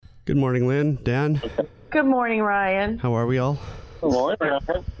Good morning, Lynn. Dan. Good morning, Ryan. How are we all? Good morning,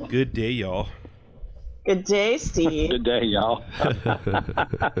 Ryan. Good day, y'all. Good day, Steve. Good day, y'all.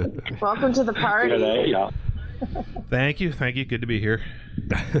 Welcome to the party. Good day, y'all. Thank you. Good to be here.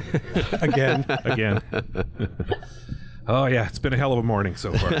 Again. Oh, yeah. It's been a hell of a morning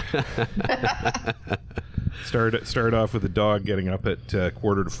so far. Start off with the dog getting up at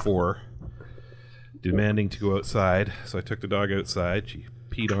 3:45, demanding to go outside. So I took the dog outside. She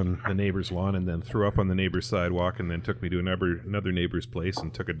peed on the neighbor's lawn and then threw up on the neighbor's sidewalk and then took me to another neighbor's place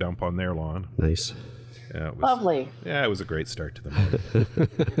and took a dump on their lawn. Nice. It was, Lovely. Yeah, it was a great start to the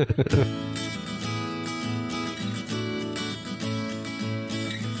morning.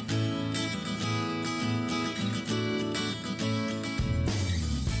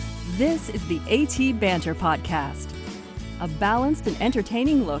 This is the AT Banter Podcast, a balanced and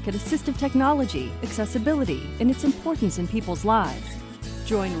entertaining look at assistive technology, accessibility, and its importance in people's lives.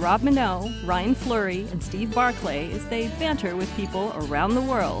 Join Rob Minot, Ryan Fleury, and Steve Barclay as they banter with people around the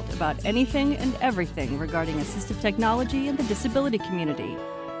world about anything and everything regarding assistive technology and the disability community.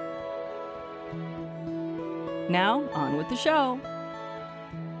 Now, on with the show.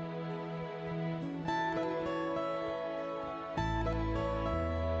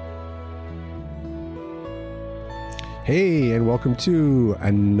 Hey, and welcome to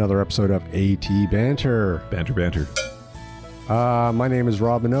another episode of AT Banter. Banter. My name is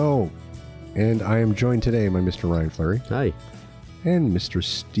Rob Minot, and I am joined today by Mr. Ryan Fleury Hi. and Mr.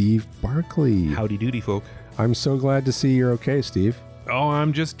 Steve Barclay. Howdy doody, folk. I'm so glad to see you're okay, Steve. Oh,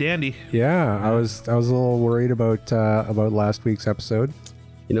 I'm just dandy. Yeah, I was a little worried about last week's episode.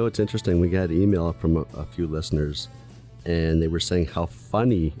 You know, it's interesting. We got an email from a few listeners, and they were saying how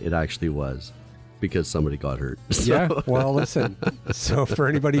funny it actually was because somebody got hurt. So. Yeah, well, listen. So for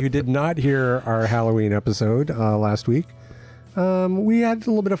anybody who did not hear our Halloween episode last week, we had a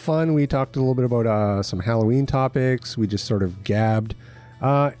little bit of fun. We talked a little bit about some Halloween topics. We just sort of gabbed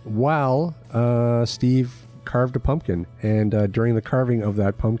while Steve carved a pumpkin. And during the carving of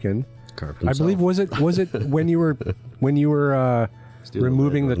that pumpkin, Carved I himself. believe was it when you were Steal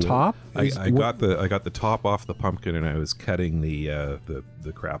removing away, the wasn't it? top? I got the top off the pumpkin and I was cutting the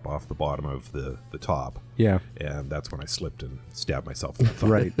crap off the bottom of the top. Yeah. And that's when I slipped and stabbed myself in the thumb.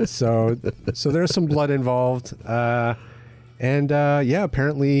 Right. So there's some blood involved.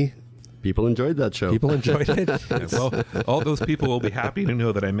 Apparently People enjoyed that show. people enjoyed it. Yeah, well, all those people will be happy to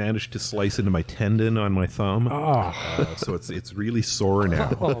know that I managed to slice into my tendon on my thumb. So it's really sore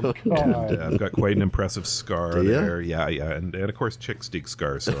now. Oh, And, I've got quite an impressive scar Do ya? there. Yeah, and of course chicks dig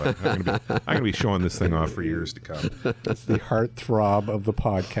scars. So I'm gonna be showing this thing off for years to come. It's the heartthrob of the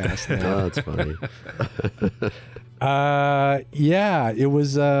podcast now. Oh, that's funny. It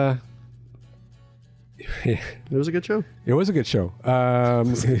was It was a good show. it was a good show.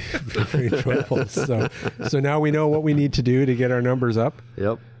 Very enjoyable. So now we know what we need to do to get our numbers up.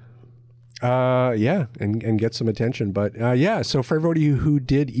 Yep. And get some attention. But so for everybody who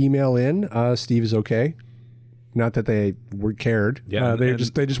did email in, Steve is okay. Not that they were cared. Yeah, they and-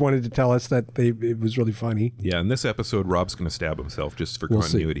 just wanted to tell us that it was really funny. Yeah, in this episode, Rob's going to stab himself just for We'll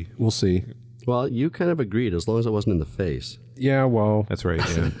continuity. see. We'll see. Well, you kind of agreed as long as it wasn't in the face. Yeah, well, That's right.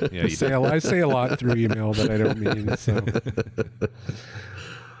 Yeah, yeah. You did. I say a lot through email that I don't mean. So,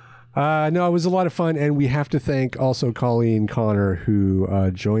 no, it was a lot of fun, and we have to thank also Colleen Connor who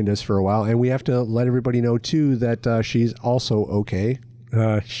joined us for a while, and we have to let everybody know too that she's also okay.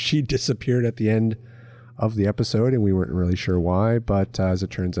 She disappeared at the end of the episode, and we weren't really sure why, but as it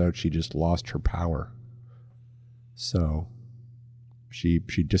turns out, she just lost her power. So she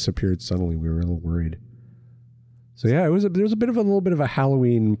disappeared suddenly. We were a little worried. So yeah, there was a little bit of a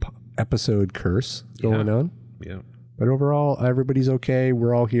Halloween episode curse going on, Yeah. but overall everybody's okay.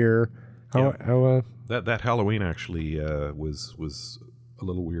 We're all here. How That Halloween actually was a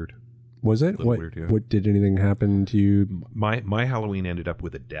little weird. was it? little weird, yeah. What did anything happen to you? My Halloween ended up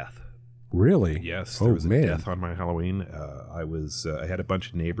with a death. Really? Yes, Oh there was a man. death on my Halloween. I had a bunch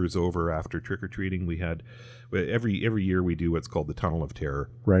of neighbors over after trick or treating. We had every year we do what's called the Tunnel of Terror.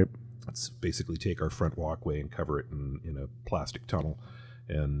 Right. It's basically take our front walkway and cover it in a plastic tunnel,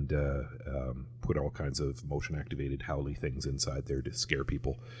 and put all kinds of motion activated howly things inside there to scare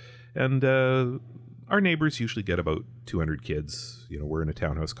people. And our neighbors usually get about 200 kids. You know, we're in a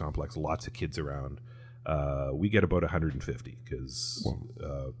townhouse complex, lots of kids around. We get about 150 because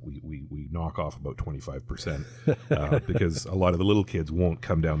we knock off about 25% because a lot of the little kids won't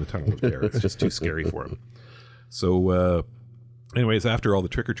come down the Tunnel of Terror. It's just too scary for them. So anyways, after all the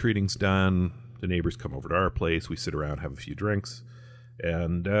trick-or-treating's done, the neighbors come over to our place. We sit around, have a few drinks.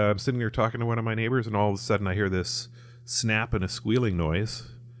 And I'm sitting there talking to one of my neighbors, and all of a sudden I hear this snap and a squealing noise.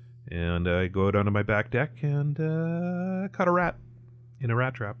 And I go out onto my back deck and caught a rat in a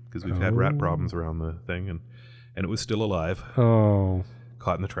rat trap because we've had rat problems around the thing, and it was still alive. Oh.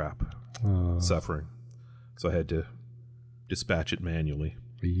 Caught in the trap, suffering. So I had to dispatch it manually.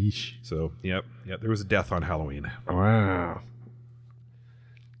 Yeesh. So, yep, there was a death on Halloween. Wow.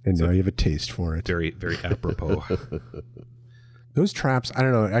 And now you have a taste for it. Very, very apropos. Those traps, I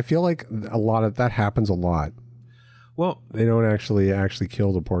don't know. I feel like a lot of that happens a lot. Well, they don't actually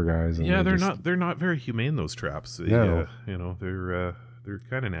kill the poor guys. And yeah, they're not very humane, those traps. No. You know, they're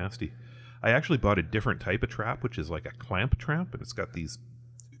kind of nasty. I actually bought a different type of trap, which is like a clamp trap, and it's got these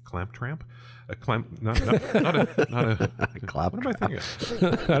clamp, not a clap. What am I thinking?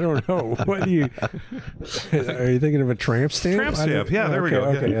 I don't know. What are you thinking of a tramp stamp? Tramp stamp. Yeah, there we go.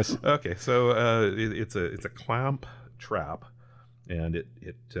 Okay, yeah. yes. Okay, so it's a clamp trap, and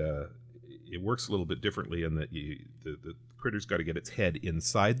it works a little bit differently in that the critter's got to get its head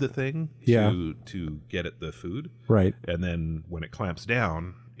inside the thing to get at the food. Right. And then when it clamps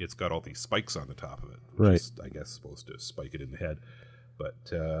down, it's got all these spikes on the top of it, which right. is, I guess, supposed to spike it in the head. But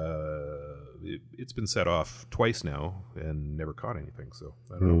it's been set off twice now and never caught anything. So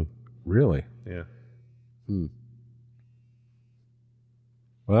I don't know. Really? Yeah.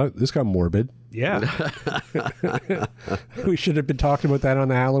 Well, this got morbid. Yeah. We should have been talking about that on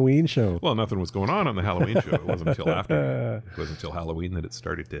the Halloween show. Well, nothing was going on the Halloween show. It wasn't until after. It wasn't until Halloween that it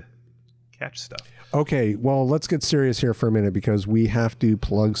started to catch stuff. Okay, well, let's get serious here for a minute because we have to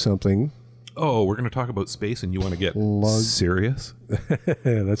plug something. Oh, we're going to talk about space and you want to get serious?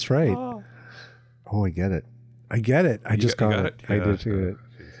 That's right. Oh, I get it. I got it. I did get it.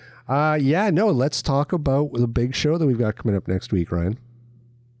 Let's talk about the big show that we've got coming up next week, Ryan.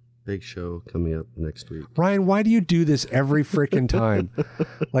 Big show coming up next week. Ryan, why do you do this every freaking time?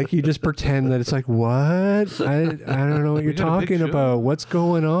 Like you just pretend that it's like, what? I don't know what you're talking about. What's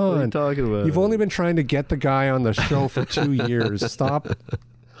going on? What are you talking about? You've only been trying to get the guy on the show for 2 years. Stop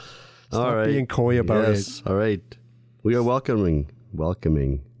being coy about it. All right. We are welcoming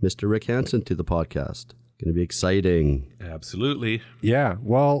Mr. Rick Hansen to the podcast. Going to be exciting. Absolutely. Yeah.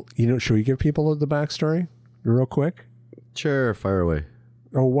 Well, should we give people the backstory real quick? Sure. Fire away.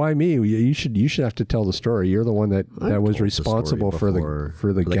 Oh, why me? You should have to tell the story. You're the one that was responsible for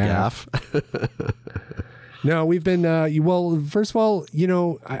the gaff. No, we've been well. First of all,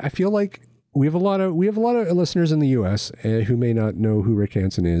 I feel like we have a lot of listeners in the U.S. Who may not know who Rick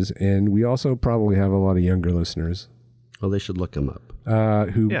Hansen is, and we also probably have a lot of younger listeners. Well, they should look him up.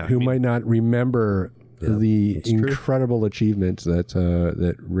 Who might not remember the incredible achievements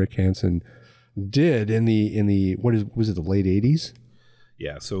that Rick Hansen did in the was it the late 80s?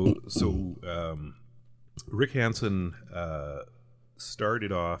 Yeah, so Rick Hansen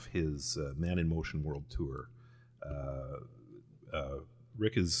started off his Man in Motion World Tour.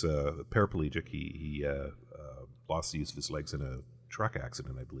 Rick is paraplegic. He lost the use of his legs in a truck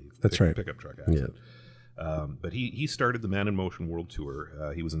accident, I believe. That's right. Pickup truck accident. Yeah. But he started the Man in Motion World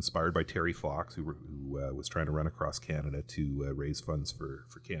Tour. He was inspired by Terry Fox, who was trying to run across Canada to raise funds for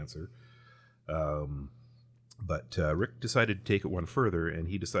cancer. But Rick decided to take it one further, and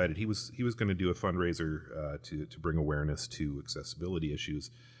he decided he was going to do a fundraiser to bring awareness to accessibility issues,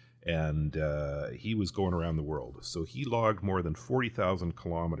 and he was going around the world. So he logged more than 40,000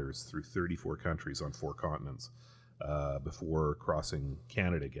 kilometers through 34 countries on 4 continents before crossing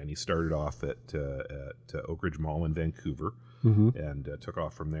Canada again. He started off at Oak Ridge Mall in Vancouver and took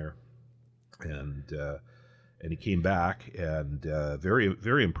off from there, and he came back and very,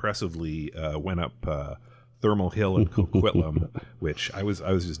 very impressively went up Thermal Hill in Coquitlam, which I was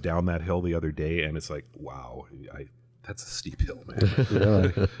just down that hill the other day, and it's like, wow, that's a steep hill, man.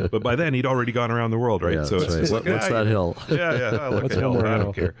 Really? But by then he'd already gone around the world, right? Yeah, so it's right. like, what's that hill? Yeah, look at hill. I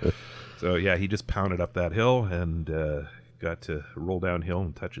don't care. So yeah, he just pounded up that hill and got to roll downhill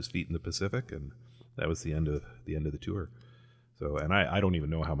and touch his feet in the Pacific, and that was the end of the tour. So, and I don't even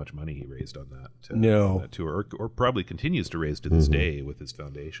know how much money he raised on that tour, or probably continues to raise to this day with his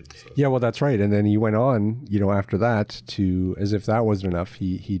foundation. So. Yeah, well, that's right. And then he went on, after that to, as if that wasn't enough,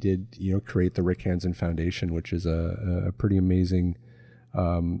 he did, create the Rick Hansen Foundation, which is a pretty amazing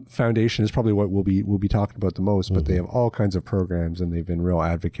foundation. Is probably what we'll be talking about the most. But they have all kinds of programs, and they've been real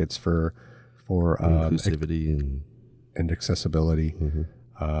advocates for inclusivity and accessibility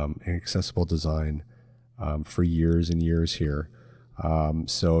and accessible design. For years and years here.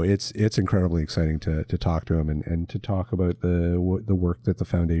 So it's incredibly exciting to talk to him and to talk about the work that the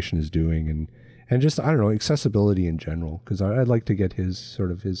foundation is doing and just, I don't know, accessibility in general, because I'd like to get his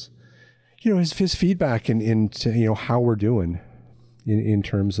feedback into how we're doing. in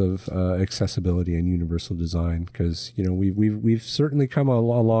terms of accessibility and universal design, because we've certainly come a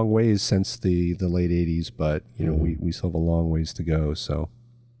long ways since the late 80s, but we still have a long ways to go. So,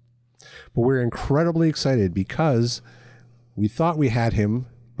 but we're incredibly excited because we thought we had him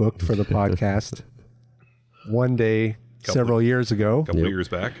booked for the podcast one day several years ago. A couple of years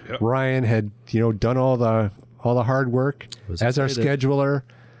back. Yep. Ryan had done all the hard work as our scheduler.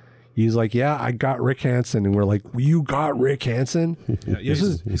 He's like, yeah, I got Rick Hansen. And we're like, you got Rick Hansen? Yeah,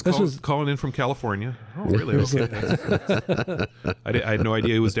 he's calling in from California. Oh, really? Okay. I had no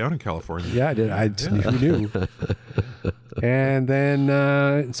idea he was down in California. Yeah, I did. We knew. And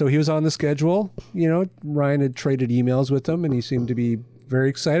then, so he was on the schedule. Ryan had traded emails with him, and he seemed to be very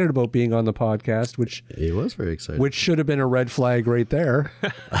excited about being on the podcast, which he was very excited. Which should have been a red flag right there.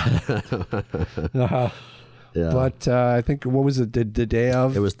 Yeah. But I think, what was it, the day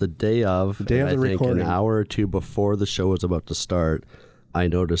of? It was the day of. The day of the recording. An hour or two before the show was about to start, I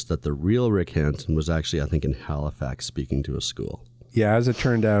noticed that the real Rick Hansen was actually, I think, in Halifax speaking to a school. Yeah, as it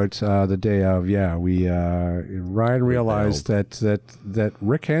turned out, the day of, Ryan realized that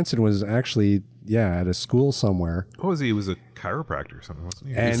Rick Hansen was actually, at a school somewhere. What was he? He was a chiropractor or something, wasn't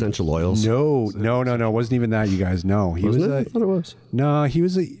he? And essential oils? No. It wasn't even that, you guys. No. I thought it was. No,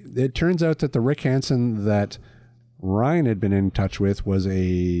 it turns out that the Rick Hansen that Ryan had been in touch with was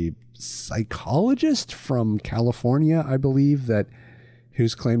a psychologist from California, I believe,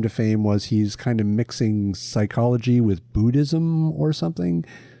 whose claim to fame was he's kind of mixing psychology with Buddhism or something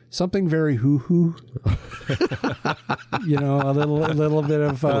very hoo-hoo. A little bit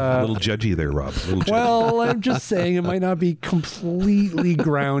of... a little judgy there, Rob. Well, I'm just saying it might not be completely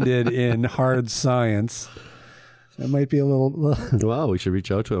grounded in hard science. It might be a little... Wow, we should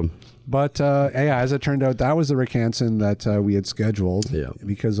reach out to him. But as it turned out, that was the Rick Hansen that we had scheduled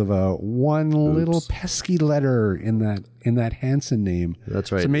because of one little pesky letter in that Hansen name.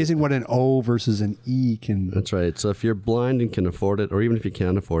 That's right. It's amazing what an O versus an E can... That's right. So if you're blind and can afford it, or even if you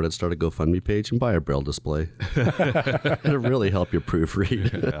can't afford it, start a GoFundMe page and buy a Braille display. It'll really help your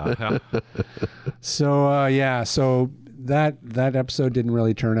proofread. So that episode didn't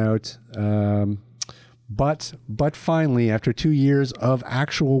really turn out. But finally, after 2 years of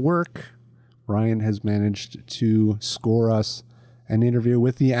actual work, Ryan has managed to score us an interview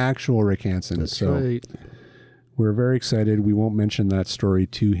with the actual Rick Hansen. That's right. We're very excited. We won't mention that story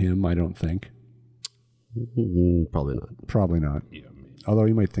to him, I don't think. Probably not. Yeah, although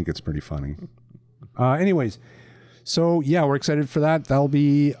he might think it's pretty funny. Anyways, so we're excited for that. That'll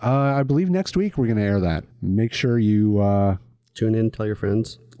be, I believe, next week we're going to air that. Make sure you... tune in, tell your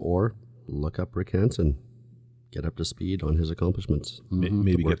friends, or... look up Rick Hansen. Get up to speed on his accomplishments.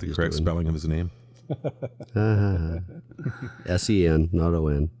 Maybe get the correct spelling of his name. S-E-N, not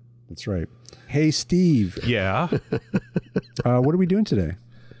O-N. That's right. Hey, Steve. Yeah? What are we doing today?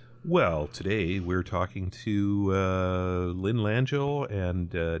 Well, today we're talking to Lynn Langell and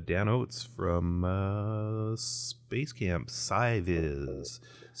Dan Oates from Space Camp SciViz.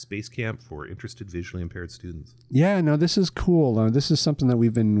 Space Camp for interested visually impaired students. Yeah, no, this is cool. This is something that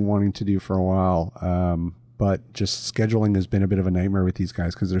we've been wanting to do for a while, but just scheduling has been a bit of a nightmare with these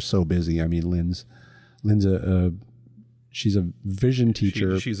guys because they're so busy. I mean, Lynn's she's a vision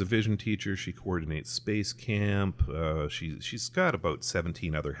teacher. She's a vision teacher. She coordinates Space Camp. She's got about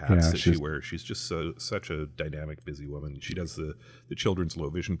 17 other hats that she wears. She's just such a dynamic, busy woman. She does the Children's Low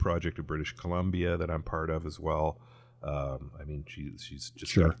Vision Project of British Columbia that I'm part of as well. I mean, she's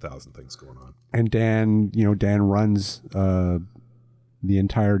just got 1,000 things going on. And Dan runs the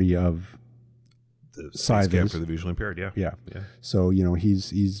entirety of the Space Camp for the visually impaired. Yeah. So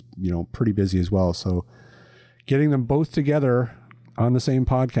he's pretty busy as well. So getting them both together on the same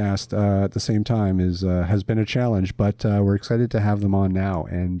podcast at the same time has been a challenge. But we're excited to have them on now.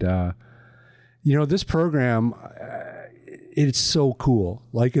 And this program. It's so cool.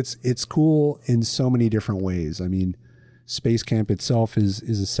 Like it's cool in so many different ways. I mean, Space Camp itself is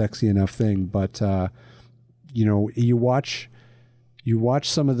a sexy enough thing, but you watch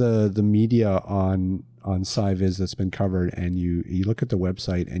some of the media on SciViz that's been covered, and you look at the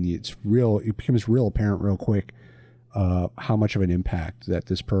website, and it becomes real apparent real quick how much of an impact that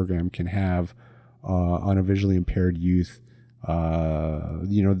this program can have on a visually impaired youth.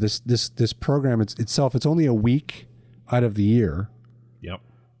 This program itself, it's only a week out of the year. Yep.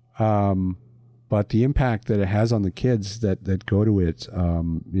 But the impact that it has on the kids that go to it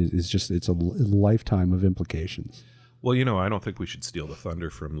it's a lifetime of implications. Well, I don't think we should steal the thunder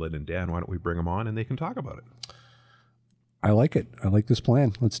from Lynn and Dan. Why don't we bring them on and they can talk about it? I like it. I like this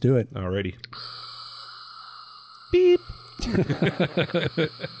plan. Let's do it. Alrighty. Beep.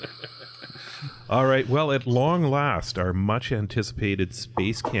 All right. Well, at long last, our much-anticipated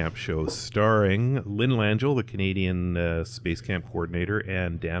Space Camp show starring Lynn Langell, the Canadian Space Camp coordinator,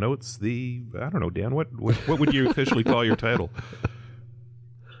 and Dan Oates, I don't know, Dan, what would you officially call your title?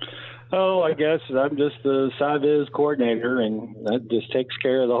 Oh, I guess I'm just the SciViz coordinator, and that just takes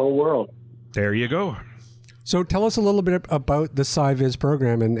care of the whole world. There you go. So tell us a little bit about the SciViz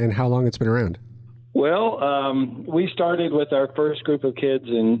program and how long it's been around. Well, we started with our first group of kids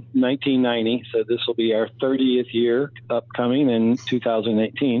in 1990, so this will be our 30th year upcoming in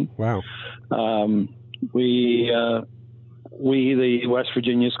 2018. Wow. We, the West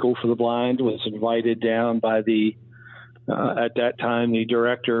Virginia School for the Blind, was invited down by at that time, the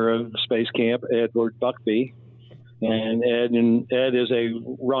director of Space Camp, Edward Buckby. And Ed is a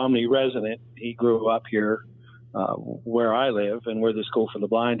Romney resident. He grew up here where I live and where the School for the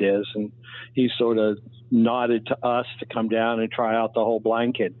Blind is. And he sort of nodded to us to come down and try out the whole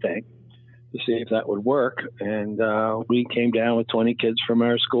blind kid thing to see if that would work. And we came down with 20 kids from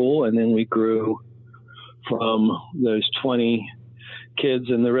our school, and then we grew from those 20 kids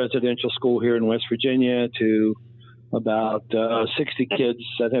in the residential school here in West Virginia to about 60 kids.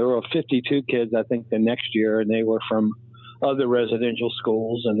 There were 52 kids, I think, the next year, and they were from other residential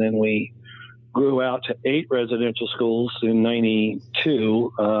schools. And then we grew out to 8 residential schools in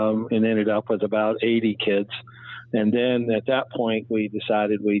 92 and ended up with about 80 kids. And then at that point, we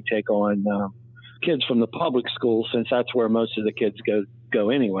decided we'd take on kids from the public schools, since that's where most of the kids go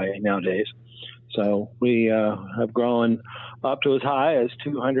anyway nowadays. So we have grown up to as high as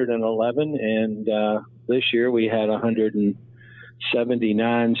 211, and this year we had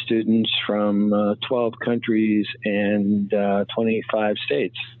 179 students from 12 countries and 25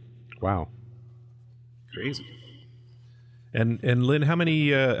 states. Wow. Crazy. And Lynn, how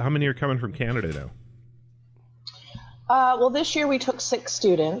many are coming from Canada now? Well, this year we took 6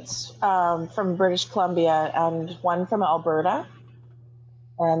 students from British Columbia and 1 from Alberta.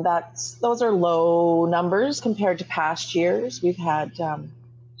 And those are low numbers compared to past years. We've had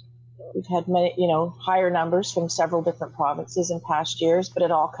many, higher numbers from several different provinces in past years, but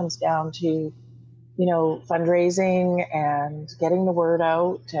it all comes down to, fundraising and getting the word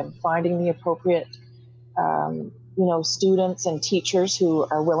out and finding the appropriate, students and teachers who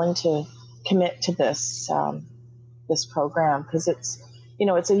are willing to commit to this program, because it's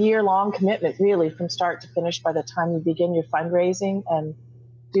a year-long commitment, really, from start to finish. By the time you begin your fundraising and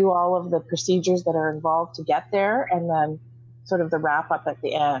do all of the procedures that are involved to get there, and then sort of the wrap up at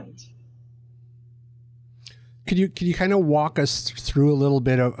the end. Could you kind of walk us through a little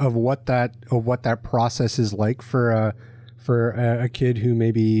bit of what that process is like for a kid who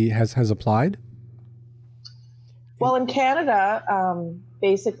maybe has applied? Well, in Canada,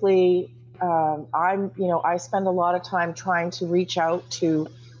 basically, I spend a lot of time trying to reach out to,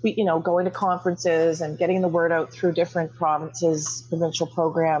 going to conferences and getting the word out through different provinces, provincial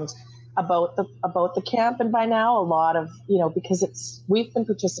programs about the camp. And by now, a lot of, because we've been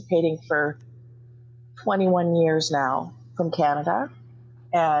participating for 21 years now from Canada,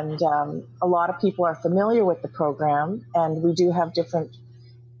 and a lot of people are familiar with the program. And we do have different,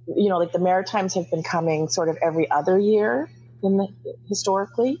 like the Maritimes have been coming sort of every other year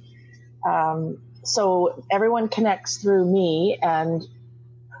historically. So everyone connects through me, and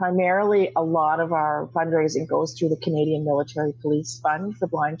primarily a lot of our fundraising goes through the Canadian Military Police Fund for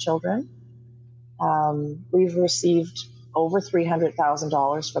blind children. We've received over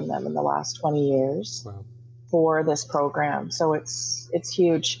 $300,000 from them in the last 20 years. Wow. For this program. So it's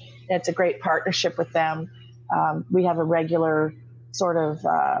huge. It's a great partnership with them. We have a regular sort of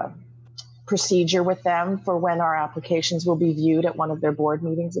procedure with them for when our applications will be viewed at one of their board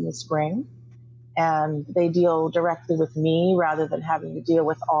meetings in the spring. And they deal directly with me rather than having to deal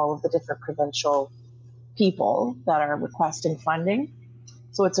with all of the different provincial people that are requesting funding.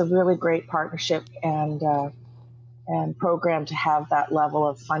 So it's a really great partnership and program to have that level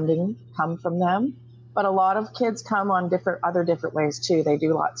of funding come from them. But a lot of kids come on different ways too. They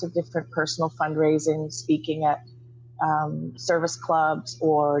do lots of different personal fundraising, speaking at service clubs,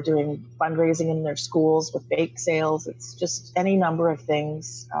 or doing fundraising in their schools with bake sales. It's just any number of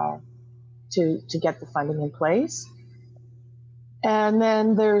things to get the funding in place. And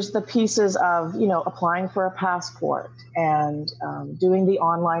then there's the pieces of, applying for a passport and doing the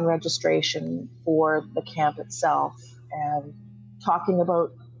online registration for the camp itself, and talking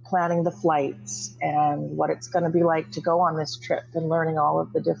about planning the flights and what it's going to be like to go on this trip, and learning all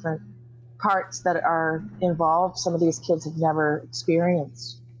of the different parts that are involved some of these kids have never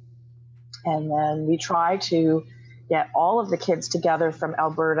experienced. And then we try to get all of the kids together from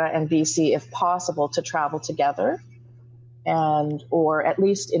Alberta and BC, if possible, to travel together. or at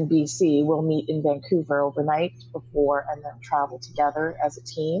least in BC, we'll meet in Vancouver overnight before and then travel together as a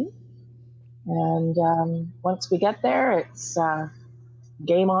team. And once we get there, it's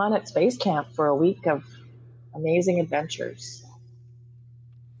game on at Space Camp for a week of amazing adventures.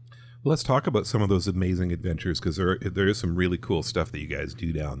 Let's talk about some of those amazing adventures, because there is some really cool stuff that you guys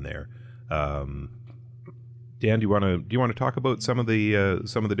do down there. Dan, do you want to talk about some of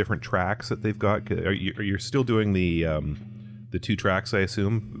the different tracks that they've got? Are you still doing the 2 tracks, I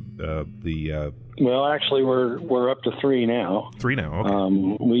assume? Well, actually, we're up to 3 now. 3 now.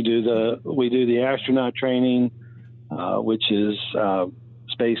 Okay. We do the astronaut training, which is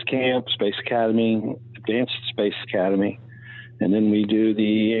Space Camp, Space Academy, Advanced Space Academy, and then we do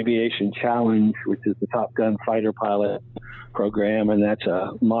the Aviation Challenge, which is the Top Gun fighter pilot program, and that's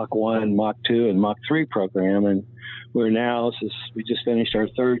a Mach 1, Mach 2, and Mach 3 program. And we just finished our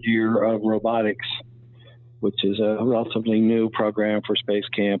 3rd year of robotics, which is a relatively new program for Space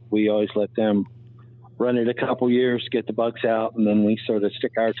Camp. We always let them run it a couple years to get the bugs out, and then we sort of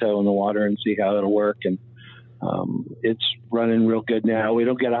stick our toe in the water and see how it'll work. And it's running real good now. We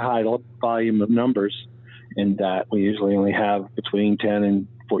don't get a high volume of numbers in that. We usually only have between 10 and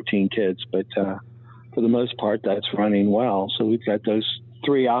 14 kids, but for the most part, that's running well. So we've got those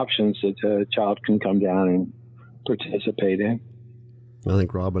 3 options that a child can come down and participate in. I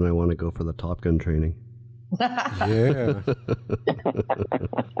think Rob and I want to go for the Top Gun training. Yeah.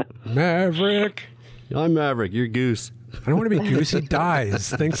 Maverick. I'm Maverick. You're Goose. I don't want to be Goose. He dies.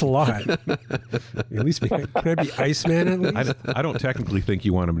 Thanks a lot. At least can I be Iceman at least? I don't technically think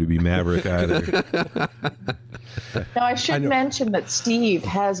you want him to be Maverick either. Now, I should mention that Steve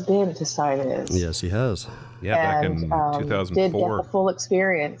has been to Sidus. Yes, he has. Yeah, back in 2004. Did get the full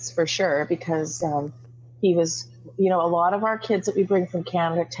experience for sure, because he was, a lot of our kids that we bring from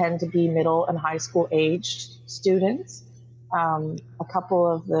Canada tend to be middle and high school aged students. A couple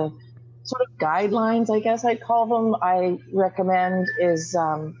of the sort of guidelines, I guess I'd call them, I recommend is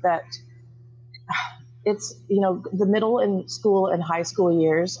that it's, the middle and school and high school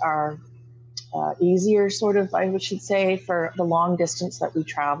years are easier, sort of, I should say, for the long distance that we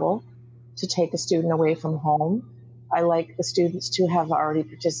travel to take a student away from home. I like the students to have already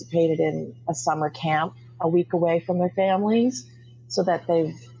participated in a summer camp a week away from their families, so that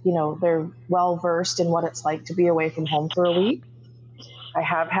they're well versed in what it's like to be away from home for a week. I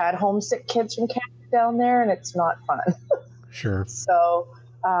have had homesick kids from Canada down there, and it's not fun. Sure. So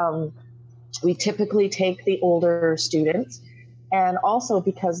we typically take the older students, and also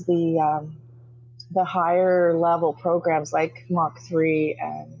because the higher level programs like Mach 3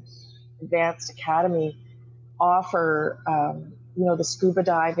 and Advanced Academy offer, the scuba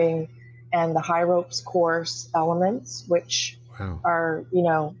diving and the high ropes course elements, which are,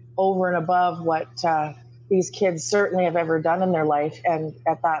 over and above what these kids certainly have ever done in their life, and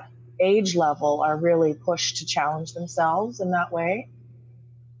at that age level are really pushed to challenge themselves in that way.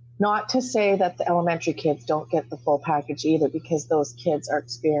 Not to say that the elementary kids don't get the full package either, because those kids are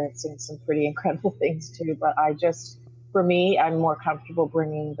experiencing some pretty incredible things too. But for me, I'm more comfortable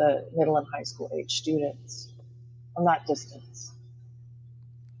bringing the middle and high school age students on that distance.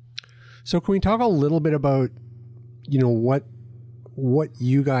 So can we talk a little bit about, what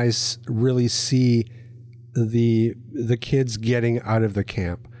you guys really see the kids getting out of the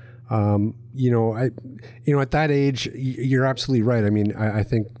camp? At that age, you're absolutely right. I mean, I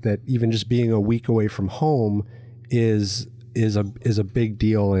think that even just being a week away from home is a big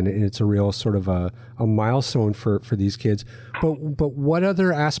deal, and it's a real sort of a milestone for these kids. But what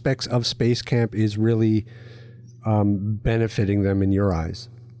other aspects of Space Camp is really benefiting them in your eyes?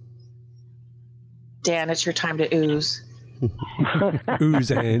 Dan, it's your time to ooze.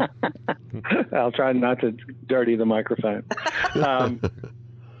 Ooze, and I'll try not to dirty the microphone. I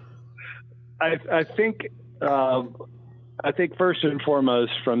think first and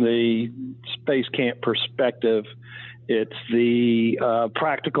foremost, from the Space Camp perspective, it's the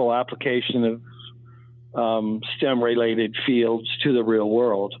practical application of STEM-related fields to the real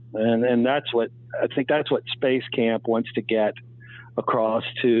world, and that's what Space Camp wants to get across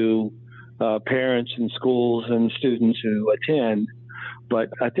to parents and schools and students who attend. But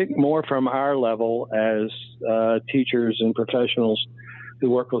I think more from our level as teachers and professionals who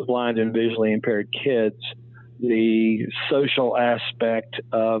work with blind and visually impaired kids, the social aspect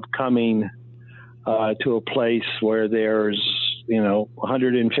of coming to a place where there's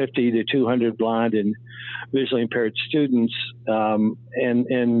 150 to 200 blind and visually impaired students, and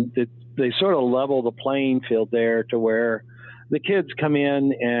they sort of level the playing field there to where the kids come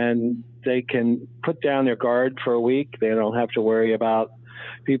in and they can put down their guard for a week. They don't have to worry about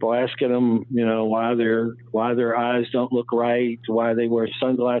people asking them, why their eyes don't look right, why they wear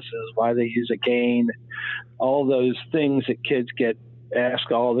sunglasses, why they use a cane, all those things that kids get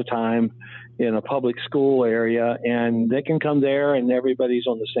asked all the time in a public school area, and they can come there and everybody's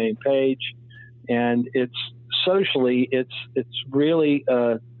on the same page. And it's socially, it's really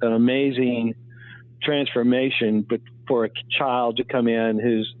an amazing transformation, but for a child to come in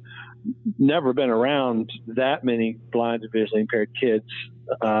who's never been around that many blind and visually impaired kids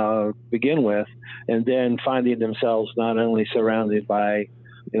begin with, and then finding themselves not only surrounded by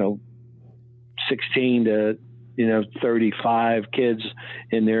 16 to 35 kids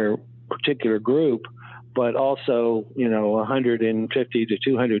in their particular group, but also 150 to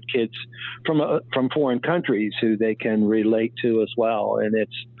 200 kids from foreign countries who they can relate to as well. And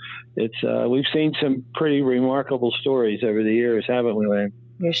it's we've seen some pretty remarkable stories over the years, haven't we, Lynn?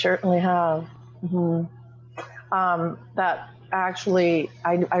 You certainly have. Mm-hmm. That actually,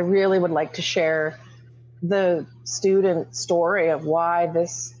 I really would like to share the student story of why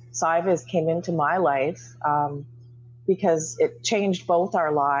this SciViz came into my life, because it changed both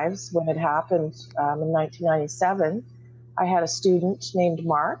our lives when it happened in 1997. I had a student named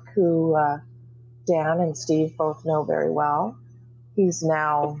Mark who Dan and Steve both know very well. He's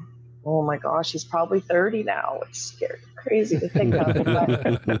now, oh my gosh, he's probably 30 now. It's scary, crazy to think of.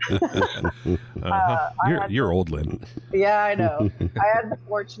 But, you're old, Lynn. Yeah, I know. I had the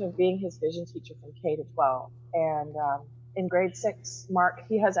fortune of being his vision teacher from K to 12. And in grade 6, Mark,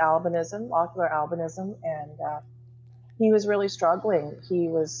 he has albinism, ocular albinism, and he was really struggling. He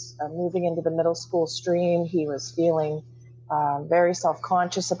was moving into the middle school stream. He was feeling very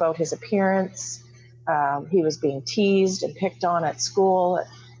self-conscious about his appearance. He was being teased and picked on at school.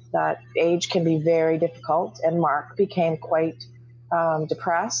 That age can be very difficult, and Mark became quite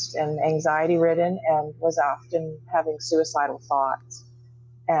depressed and anxiety-ridden and was often having suicidal thoughts.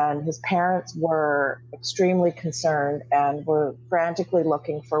 And his parents were extremely concerned and were frantically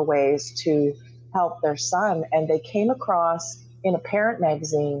looking for ways to help their son. And they came across in a parent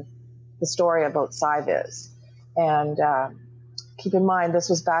magazine the story about SciViz. And keep in mind, this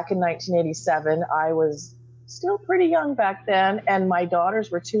was back in 1987. I was still pretty young back then, and my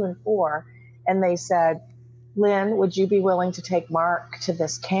daughters were 2 and 4. And they said, Lynn, would you be willing to take Mark to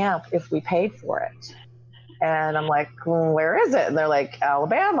this camp if we paid for it? And I'm like, where is it? And they're like,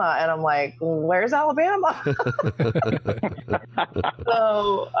 Alabama. And I'm like, where's Alabama?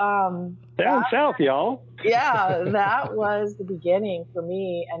 So down south, y'all. Yeah, that was the beginning for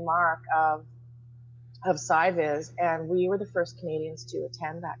me and Mark of SciViz, and we were the first Canadians to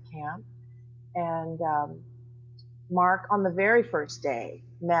attend that camp. And Mark, on the very first day,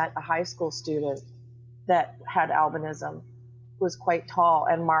 met a high school student that had albinism, was quite tall,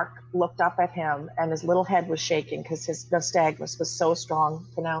 and Mark looked up at him and his little head was shaking because his nystagmus was so strong,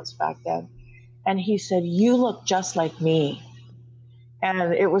 pronounced back then. And he said, you look just like me.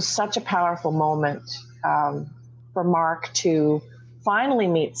 And it was such a powerful moment for Mark to finally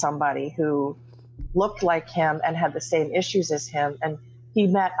meet somebody who looked like him and had the same issues as him. And he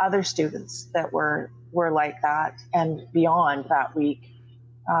met other students that were like that and beyond that week.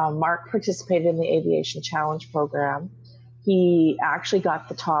 Mark participated in the Aviation Challenge program. He actually got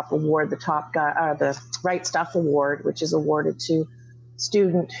the top award, the Right Stuff Award, which is awarded to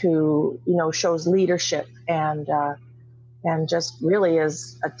student who, shows leadership and just really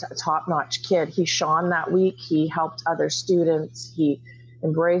is a top-notch kid. He shone that week. He helped other students. He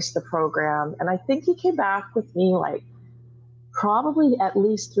embraced the program. And I think he came back with me probably at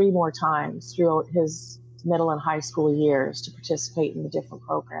least 3 more times throughout his middle and high school years to participate in the different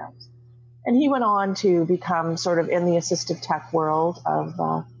programs. And he went on to become sort of in the assistive tech world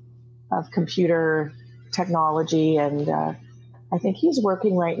of computer technology. And I think he's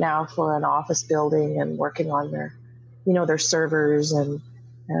working right now for an office building and working on their servers and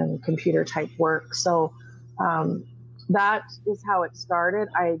computer type work. So that is how it started.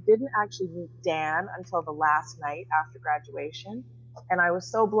 I didn't actually meet Dan until the last night after graduation. And I was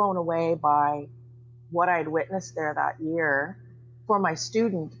so blown away by what I'd witnessed there that year for my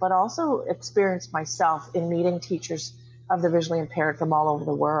student, but also experienced myself in meeting teachers of the visually impaired from all over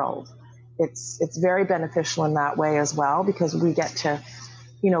the world. It's very beneficial in that way as well, because we get to,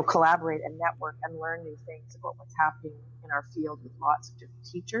 collaborate and network and learn new things about what's happening in our field with lots of different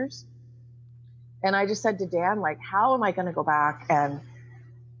teachers. And I just said to Dan, how am I going to go back and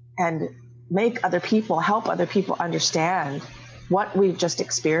help other people understand what we've just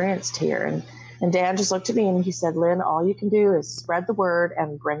experienced here? And Dan just looked at me and he said, Lynn, all you can do is spread the word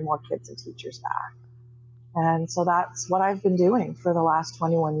and bring more kids and teachers back. And so that's what I've been doing for the last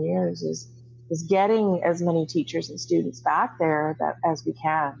 21 years is is getting as many teachers and students back there as we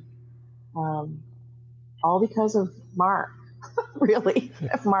can. All because of Mark, really.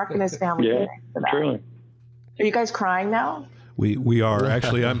 Mark and his family. Yeah, truly. Are you guys crying now? We are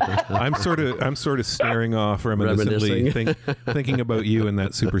actually. I'm sort of staring off reminiscently, thinking about you in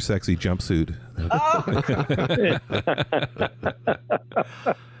that super sexy jumpsuit. Oh.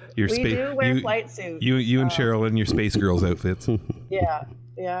 We do wear flight suits. You and Cheryl in your Space Girls outfits.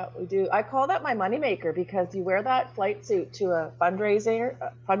 Yeah, we do. I call that my moneymaker because you wear that flight suit to a fundraiser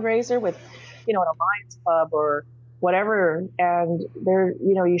with, an Alliance Club or whatever, and there,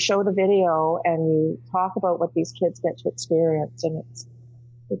 you show the video and you talk about what these kids get to experience, and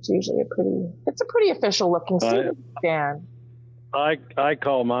it's usually a pretty official looking suit, Dan. I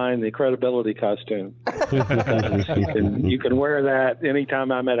call mine the credibility costume. you can wear that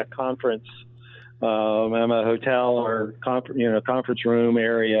anytime I'm at a conference. I'm at a hotel or conference room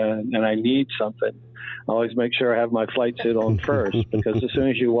area, and I need something. I always make sure I have my flight suit on first, because as soon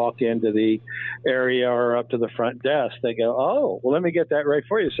as you walk into the area or up to the front desk, they go, "Oh, well, let me get that right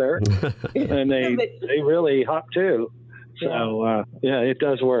for you, sir," and they really hop to. So it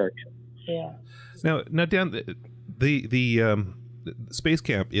does work. Yeah. Now, Dan, the Space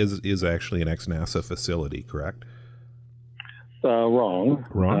Camp is actually an ex-NASA facility, correct?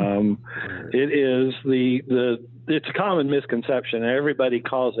 Wrong. It is it's a common misconception. Everybody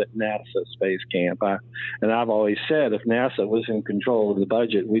calls it NASA Space Camp. And I've always said if NASA was in control of the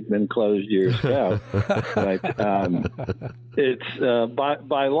budget, we'd been closed years ago. But it's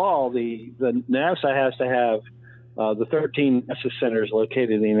by law, the NASA has to have the 13 NASA centers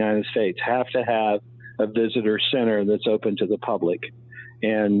located in the United States have to have a visitor center that's open to the public.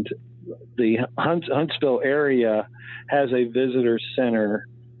 And the Huntsville area has a visitor center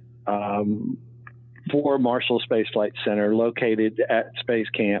for Marshall Space Flight Center located at Space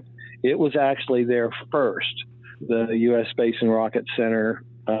Camp. It was actually there first. The U.S. Space and Rocket Center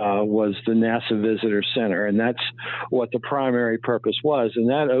was the NASA Visitor Center, and that's what the primary purpose was. And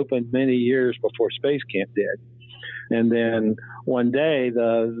that opened many years before Space Camp did. And then one day,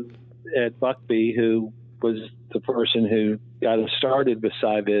 Ed Buckby, who was the person who got us started with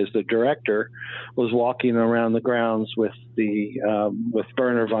SciViz, the director, was walking around the grounds with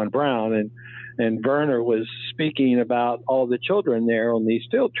Werner von Braun, and Werner was speaking about all the children there on these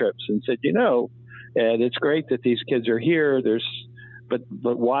field trips, and said, Ed, it's great that these kids are here. But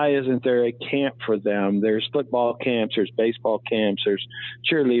why isn't there a camp for them? There's football camps, there's baseball camps, there's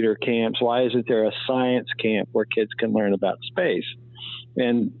cheerleader camps. Why isn't there a science camp where kids can learn about space?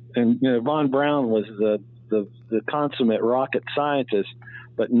 And von Braun was the consummate rocket scientist,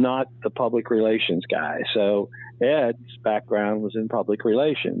 but not the public relations guy. So Ed's background was in public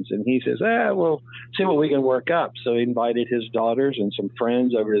relations, and he says, we'll see what we can work up. So he invited his daughters and some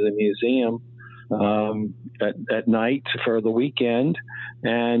friends over to the museum at night for the weekend,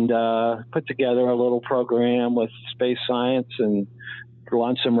 and put together a little program with space science and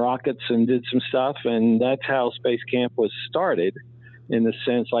launched some rockets and did some stuff. And that's how Space Camp was started, in the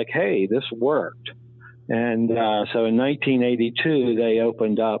sense like, hey, this worked. And so in 1982, they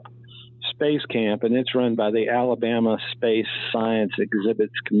opened up Space Camp, and it's run by the Alabama Space Science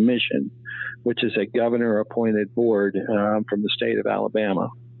Exhibits Commission, which is a governor-appointed board from the state of Alabama,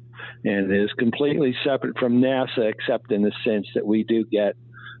 and is completely separate from NASA, except in the sense that we do get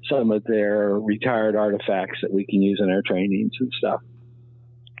some of their retired artifacts that we can use in our trainings and stuff.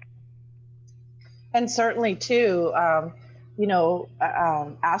 And certainly, too,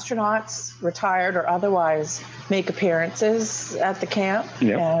 astronauts, retired or otherwise, make appearances at the camp.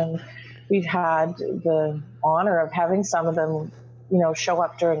 Yep. And we've had the honor of having some of them, show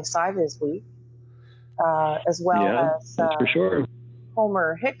up during SciViz week, as well as for sure.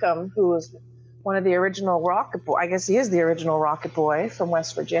 Homer Hickam, who was one of the original rocket boy. I guess he is the original rocket boy from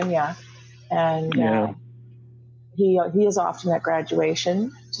West Virginia, and he is often at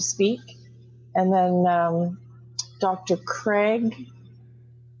graduation to speak. And then Dr. Craig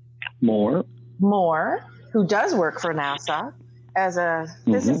Moore, who does work for NASA as a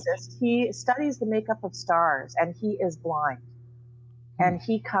physicist, he studies the makeup of stars, and he is blind. And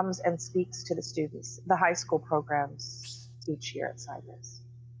he comes and speaks to the students, the high school programs each year at SciViz.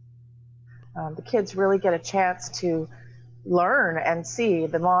 The kids really get a chance to learn and see.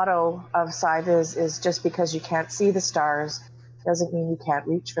 The motto of SciViz is, just because you can't see the stars doesn't mean you can't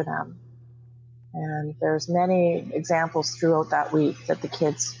reach for them. And there's many examples throughout that week that the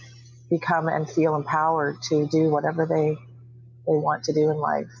kids become and feel empowered to do whatever they want to do in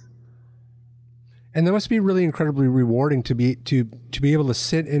life. And that must be really incredibly rewarding to be able to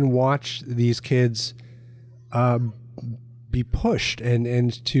sit and watch these kids be pushed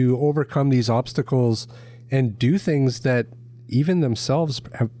and to overcome these obstacles and do things that even themselves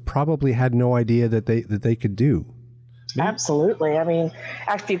have probably had no idea that they could do. Absolutely. I mean,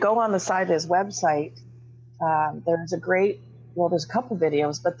 if you go on the CIVIZ website, there's a couple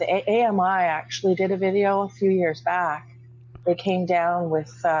videos, but the AMI actually did a video a few years back. They came down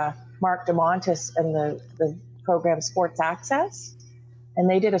with Mark DeMontis and the program Sports Access, and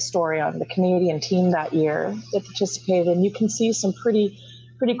they did a story on the Canadian team that year that participated, and you can see some pretty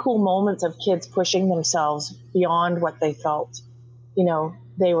cool moments of kids pushing themselves beyond what they felt,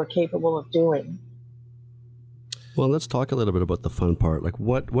 they were capable of doing. Well, let's talk a little bit about the fun part. Like,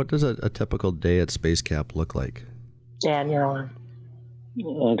 what does a typical day at Space Camp look like? Dan, you're on.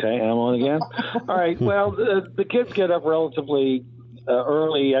 Okay, I'm on again. All right. Well, the kids get up relatively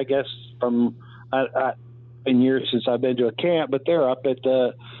early, I guess, from in years since I've been to a camp, but they're up at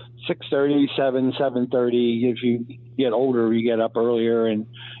 6:30, 7:30. If you get older, you get up earlier, and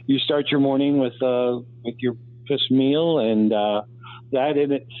you start your morning with your first meal, and that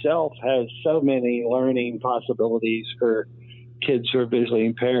in itself has so many learning possibilities for kids who are visually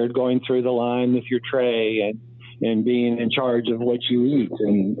impaired, going through the line with your tray and being in charge of what you eat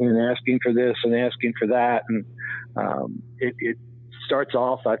and asking for this and asking for that. And it starts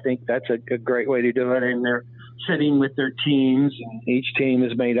off, I think that's a great way to do it. And they're sitting with their teams, and each team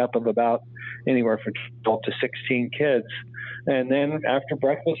is made up of about anywhere from 12 to 16 kids. And then after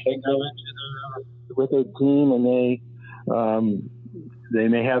breakfast, they go with their team, and they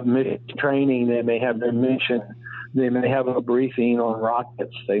may have training, they may have their mission, they may have a briefing on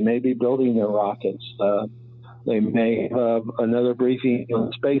rockets, they may be building their rockets, they may have another briefing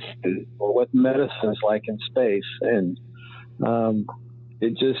on space or what medicine is like in space, and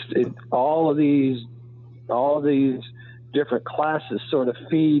all of these different classes sort of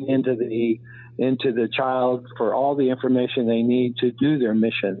feed into the child for all the information they need to do their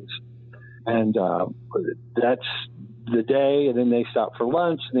missions, and that's the day. And then they stop for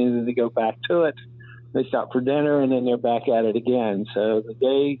lunch, and then they go back to it. They stop for dinner, and then they're back at it again. So the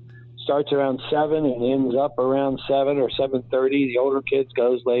day starts around 7 and ends up around 7 or 7:30. The older kids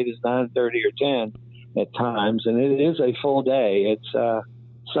go as late as 9:30 or 10 at times, and it is a full day. It's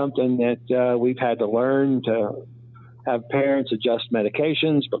something that we've had to learn to have parents adjust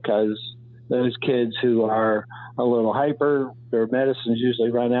medications, because those kids who are a little hyper, their medicines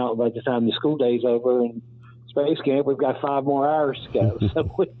usually run out by the time the school day's over. And Space Camp, we've got 5 more hours to go, so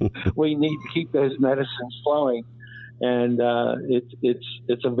we need to keep those medicines flowing. And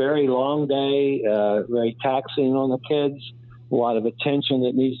it's a very long day, very taxing on the kids. A lot of attention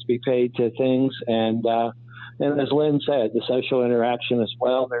that needs to be paid to things, and as Lynn said, the social interaction as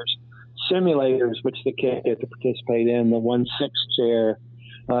well. There's simulators which the kids get to participate in. The 1/6 chair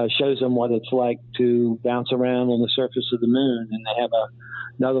shows them what it's like to bounce around on the surface of the moon, and they have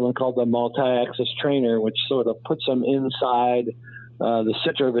another one called the multi-axis trainer, which sort of puts them inside the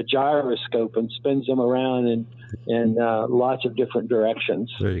center of a gyroscope and spins them around in lots of different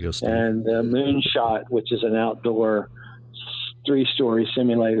directions. There you go, Steve. And the Moonshot, which is an outdoor 3-story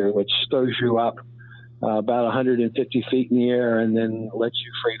simulator, which throws you up about 150 feet in the air and then lets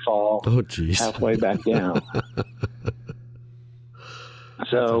you free fall halfway back down.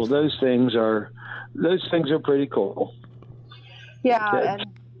 So those things are pretty cool. Yeah, and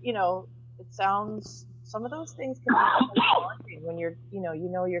some of those things can be daunting when you're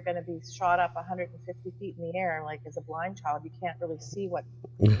you're going to be shot up 150 feet in the air. Like, as a blind child, you can't really see what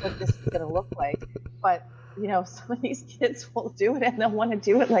this is going to look like. But some of these kids will do it, and they'll want to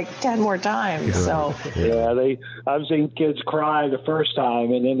do it like 10 more times. So I've seen kids cry the first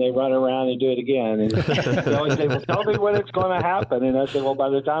time, and then they run around and do it again. And they always say, "Well, tell me when it's going to happen." And I say, "Well, by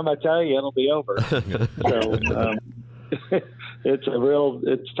the time I tell you, it'll be over." So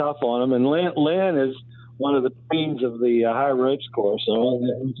it's tough on them. And Lynn is one of the queens of the high ropes course. So I'll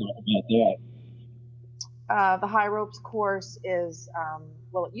let you talk about that. The high ropes course is,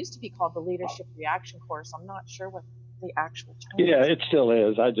 it used to be called the Leadership Reaction course. I'm not sure what the actual term is. Yeah, it still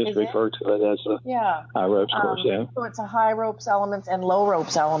is. I just refer to it as the high ropes course, yeah. So it's a high ropes elements and low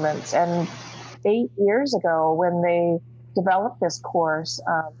ropes elements. And 8 years ago, when they developed this course,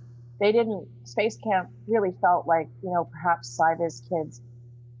 Space Camp really felt like, perhaps CIVIZ kids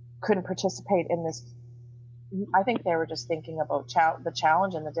couldn't participate in this. I think they were just thinking about the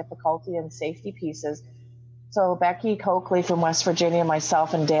challenge and the difficulty and safety pieces. So Becky Coakley from West Virginia,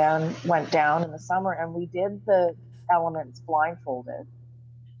 myself and Dan went down in the summer, and we did the elements blindfolded.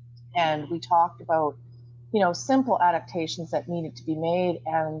 And we talked about, simple adaptations that needed to be made.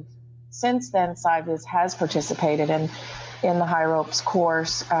 And since then, CIVIZ has participated in the high ropes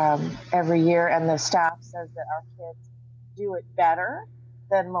course every year, and the staff says that our kids do it better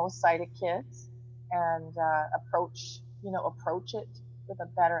than most sighted kids and approach it with a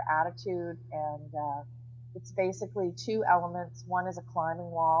better attitude. And it's basically 2 elements. One is a climbing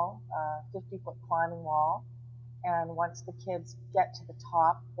wall, 50-foot climbing wall. And once the kids get to the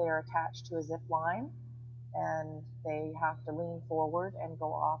top, they are attached to a zip line, and they have to lean forward and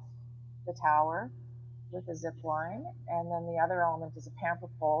go off the tower with a zip line. And then the other element is a pamper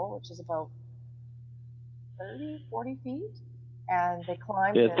pole, which is about 40 feet. And they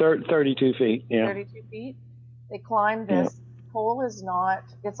climb 32 feet. Yeah. 32 feet. They climb this. Pole is not,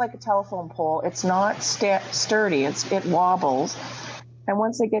 it's like a telephone pole. It's not sturdy. It wobbles. And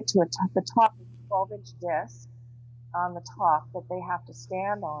once they get to the top, it's a 12-inch disc on the top that they have to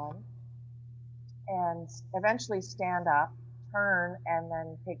stand on and eventually stand up, turn, and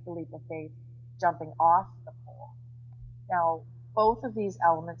then take the leap of faith jumping off the pole. Now, both of these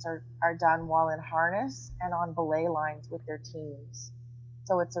elements are done while in harness and on belay lines with their teams.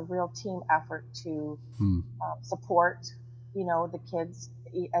 So it's a real team effort to support, the kids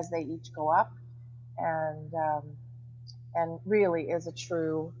as they each go up, and really is a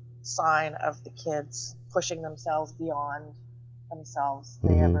true sign of the kids pushing themselves beyond themselves.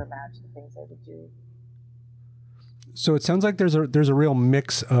 They ever imagined the things they would do. So it sounds like there's a real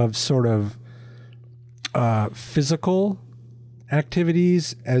mix of sort of physical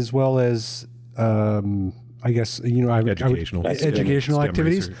activities as well as I guess educational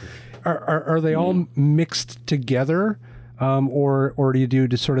activities. Are they all mixed together, or do you do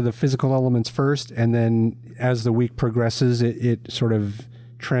just sort of the physical elements first, and then as the week progresses, it sort of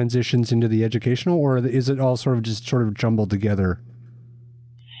transitions into the educational, or is it all sort of jumbled together?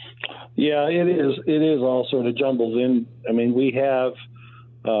 Yeah, it is. It is all sort of jumbled in. I mean, we have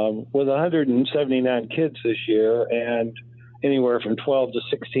with 179 kids this year, and anywhere from 12 to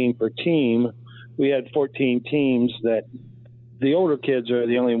 16 per team. We had 14 teams that the older kids are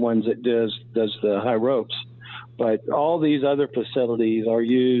the only ones that does the high ropes, but all these other facilities are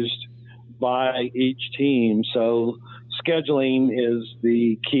used by each team. So scheduling is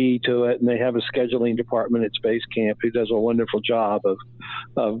the key to it, and they have a scheduling department at Space Camp who does a wonderful job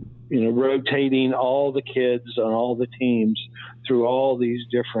of rotating all the kids on all the teams through all these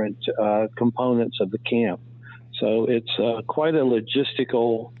different components of the camp. So it's quite a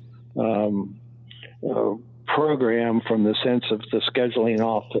logistical program from the sense of the scheduling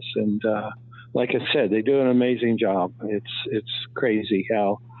office. And like I said, they do an amazing job. It's crazy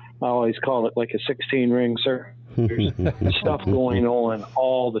how I always call it like a 16-ring circus. There's stuff going on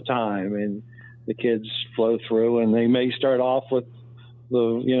all the time, and the kids flow through, and they may start off with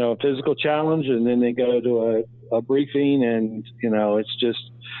the physical challenge, and then they go to a briefing, and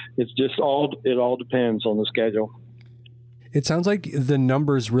it all depends on the schedule. It sounds like the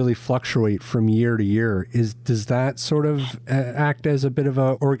numbers really fluctuate from year to year. Does that sort of act as a bit of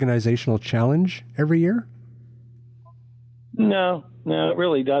an organizational challenge every year? No, it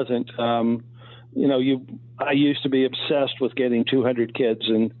really doesn't. I used to be obsessed with getting 200 kids,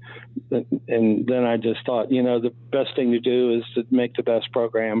 and then I just thought, the best thing to do is to make the best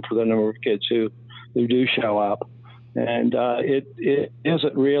program for the number of kids who do show up. And it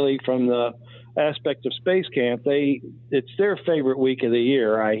isn't really from the aspect of Space Camp. It's their favorite week of the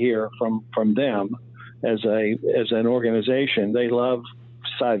year. I hear from them as an organization. They love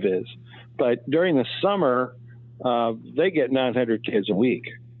SciViz, but during the summer, they get 900 kids a week.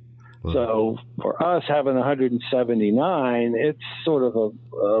 Wow. So for us having 179, it's sort of a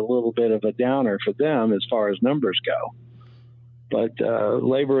little bit of a downer for them as far as numbers go, but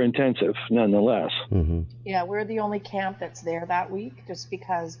labor intensive nonetheless. Mm-hmm. Yeah, we're the only camp that's there that week just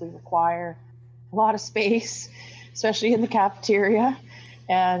because we require a lot of space, especially in the cafeteria,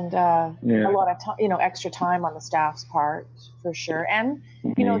 and a lot of time, extra time on the staff's part for sure. And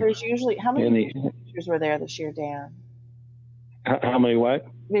there's usually how many teachers were there this year, Dan? How many what?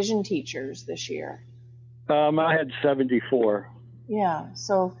 Vision teachers this year. I had 74. Yeah,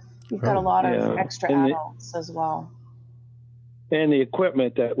 so you've got a lot of extra adults as well. And the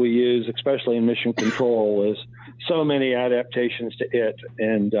equipment that we use, especially in mission control, is so many adaptations to it.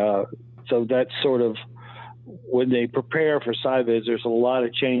 And so that's sort of, when they prepare for SciViz, there's a lot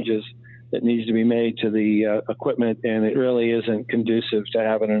of changes that needs to be made to the equipment, and it really isn't conducive to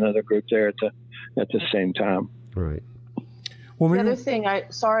having another group there at the same time. Right. Well, the other thing I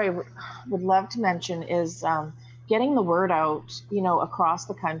would love to mention is getting the word out, across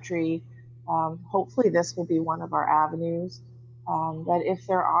the country. Hopefully this will be one of our avenues, that if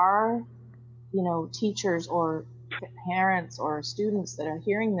there are, teachers or parents or students that are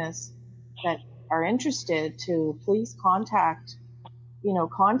hearing this that are interested, to please contact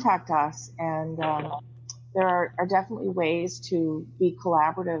us and there are definitely ways to be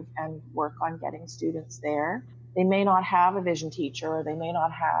collaborative and work on getting students there. They may not have a vision teacher, or they may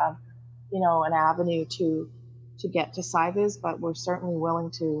not have, an avenue to get to SciViz, but we're certainly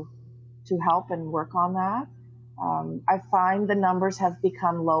willing to help and work on that. I find the numbers have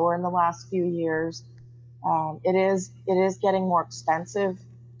become lower in the last few years. It is getting more expensive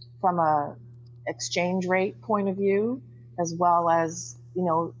from a exchange rate point of view, as well as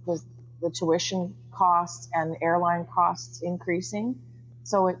the tuition costs and airline costs increasing.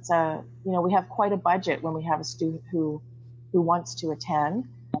 So it's we have quite a budget when we have a student who wants to attend.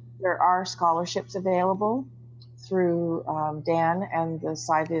 There are scholarships available through Dan and the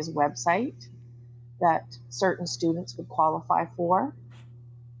SciViz website that certain students would qualify for.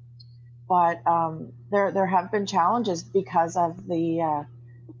 But there have been challenges because of the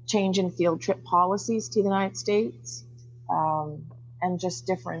change in field trip policies to the United States, and just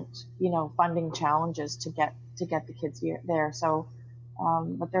different, funding challenges to get the kids there. So,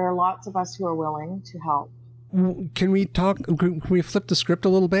 but there are lots of us who are willing to help. Can we flip the script a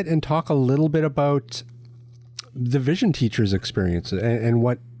little bit and talk a little bit about the vision teachers' experience and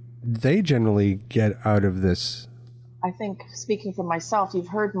what they generally get out of this? I think, speaking for myself, you've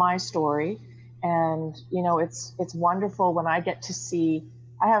heard my story, and it's wonderful when I get to see.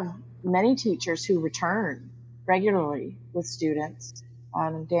 I have many teachers who return regularly with students,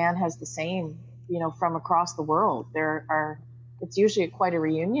 and Dan has the same, from across the world. It's usually quite a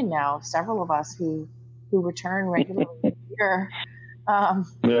reunion now. Several of us who return regularly here.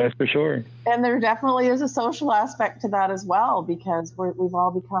 Yeah, for sure. And there definitely is a social aspect to that as well, because we've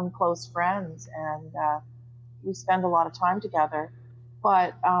all become close friends, and we spend a lot of time together.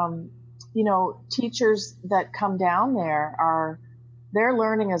 But teachers that come down there they're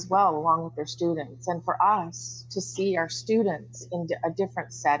learning as well along with their students. And for us to see our students in a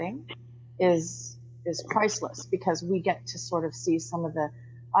different setting is priceless, because we get to sort of see some of the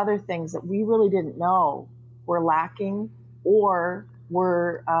other things that we really didn't know were lacking, or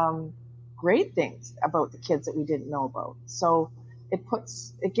were great things about the kids that we didn't know about. So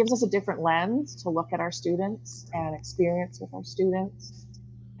it gives us a different lens to look at our students and experience with our students.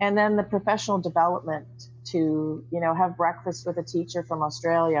 And then the professional development to, have breakfast with a teacher from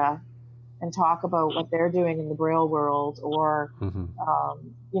Australia and talk about what they're doing in the Braille world, or,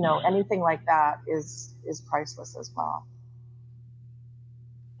 anything like that is priceless as well.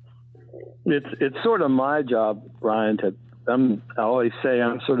 It's sort of my job, Ryan, I always say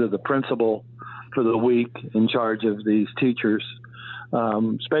I'm sort of the principal for the week, in charge of these teachers.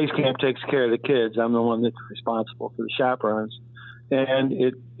 Space Camp takes care of the kids. I'm the one that's responsible for the chaperones. And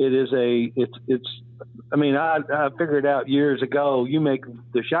I figured out years ago, you make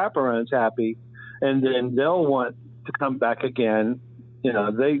the chaperones happy, and then they'll want to come back again.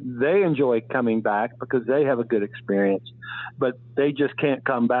 They enjoy coming back because they have a good experience, but they just can't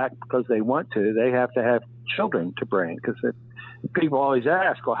come back because they want to. They have to have children to bring, because people always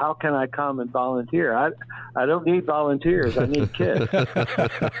ask, well, how can I come and volunteer? I don't need volunteers. I need kids.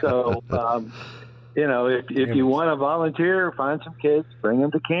 So, if you want to volunteer, find some kids, bring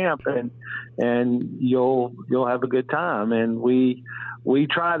them to camp, and you'll have a good time. And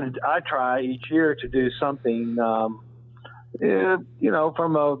I try each year to do something,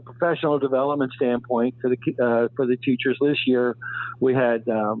 from a professional development standpoint for the teachers. This year we had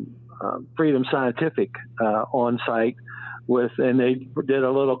Freedom Scientific on site and they did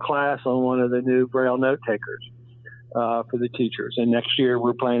a little class on one of the new Braille note takers for the teachers. And next year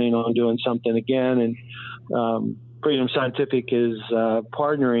we're planning on doing something again. And Freedom Scientific is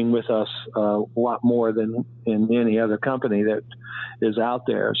partnering with us a lot more than in any other company that is out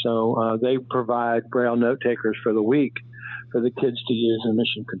there. So they provide Braille note takers for the week for the kids to use in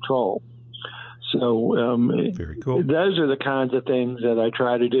mission control. So very cool. Those are the kinds of things that I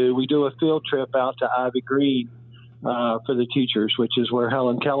try to do. We do a field trip out to Ivy Green for the teachers, which is where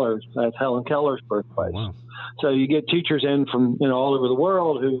that's Helen Keller's birthplace. Oh, wow. So you get teachers in from all over the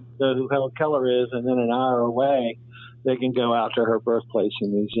world who know who Helen Keller is, and then an hour away they can go out to her birthplace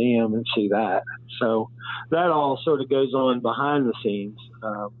and museum and see that. So that all sort of goes on behind the scenes,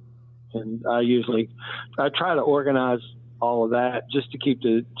 and I try to organize all of that just to keep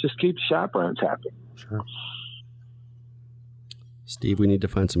the chaperones happy. Sure. Steve, we need to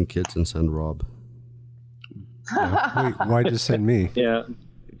find some kids and send Rob. Wait, why just send me? Yeah.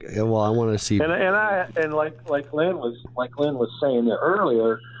 Well, I want to see. And like Lynn was saying there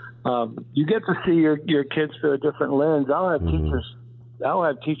earlier, you get to see your kids through a different lens. I'll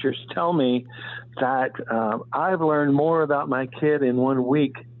have teachers tell me that I've learned more about my kid in 1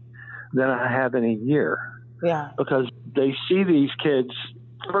 week than I have in a year. Yeah. Because they see these kids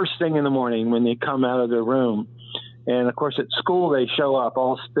first thing in the morning when they come out of their room. And of course, at school, they show up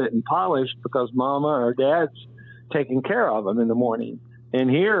all spit and polished because mama or dad's taking care of them in the morning. And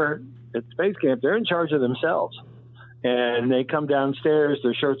here at Space Camp, they're in charge of themselves. And they come downstairs,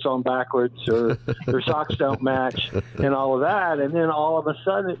 their shirt's on backwards, or their socks don't match, and all of that. And then all of a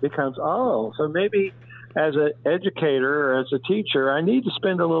sudden it becomes, oh, so maybe as an educator or as a teacher, I need to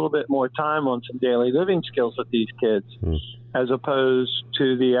spend a little bit more time on some daily living skills with these kids as opposed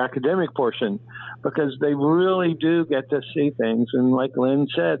to the academic portion, because they really do get to see things. And like Lynn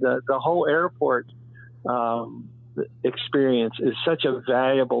said, the whole airport experience is such a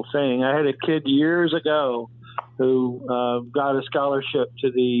valuable thing. I had a kid years ago who got a scholarship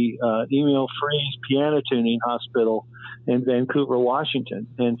to the Emil Fries Piano Tuning Hospital in Vancouver, Washington.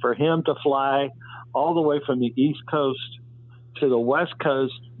 And for him to fly all the way from the East Coast to the West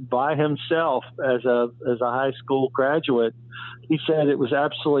Coast by himself as a high school graduate, he said it was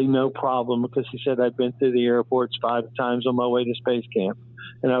absolutely no problem, because he said, I'd been through the airports 5 times on my way to Space Camp,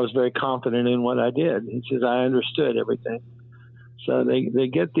 and I was very confident in what I did. He says, I understood everything. So they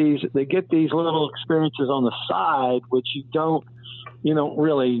get these little experiences on the side, which you don't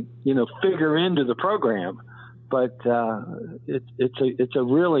really figure into the program, but it's a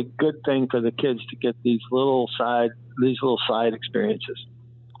really good thing for the kids to get these little side experiences.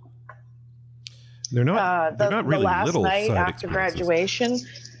 They're not really the last little night side after graduation,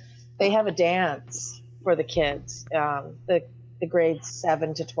 they have a dance for the kids, the grades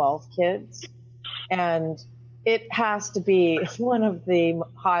 7 to 12 kids, and it has to be one of the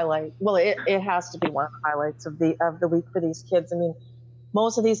highlights. Well, it has to be one of the highlights of the week for these kids. I mean,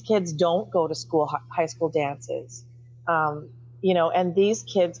 most of these kids don't go to high school dances, and these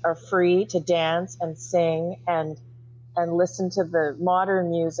kids are free to dance and sing and listen to the modern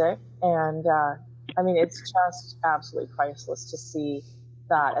music. And I mean, it's just absolutely priceless to see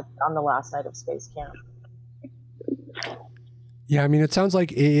that on the last night of Space Camp. Yeah, I mean, it sounds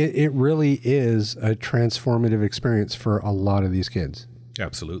like it really is a transformative experience for a lot of these kids.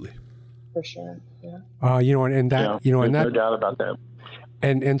 Absolutely. For sure. Yeah. And that, there's and that, no doubt about that.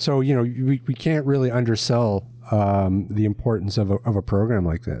 And so, we can't really undersell the importance of a program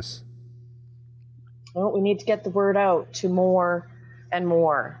like this. Well, we need to get the word out to more and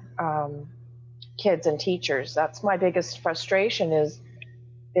more kids and teachers. That's my biggest frustration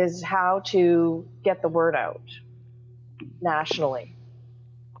is how to get the word out nationally.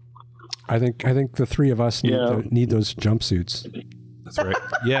 I think the three of us need those jumpsuits. That's right.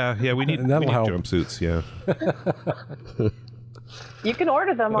 Yeah, we need help. Jumpsuits. Yeah. You can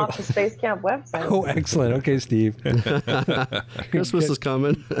order them off the Space Camp website. Oh, excellent. Okay, Steve. Christmas is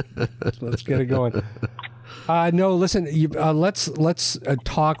coming. Let's get it going. No, listen. Let's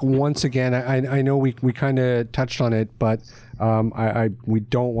talk once again. I know we kind of touched on it, but we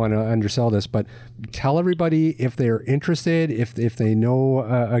don't want to undersell this. But tell everybody if they're interested, if they know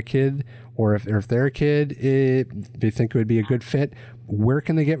a kid, or if they're a kid, they think it would be a good fit. Where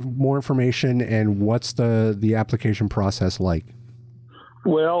can they get more information, and what's the application process like?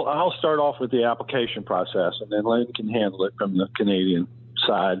 Well, I'll start off with the application process, and then Lynn can handle it from the Canadian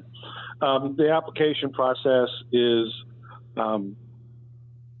side. The application process is,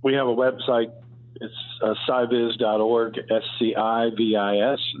 we have a website. It's sciviz.org,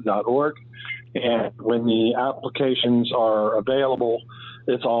 SCIVIS.org. And when the applications are available,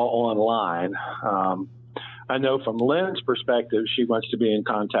 it's all online. I know from Lynn's perspective, she wants to be in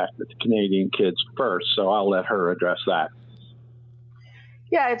contact with the Canadian kids first, so I'll let her address that.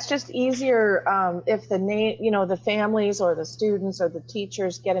 Yeah, it's just easier if the families or the students or the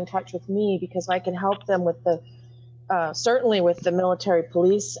teachers get in touch with me, because I can help them with certainly with the military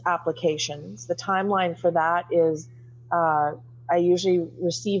police applications. The timeline for that is I usually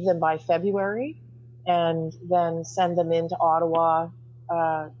receive them by February and then send them into Ottawa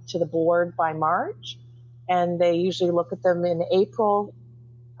to the board by March. And they usually look at them in April.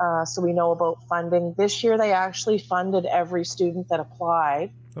 So we know about funding. This year, they actually funded every student that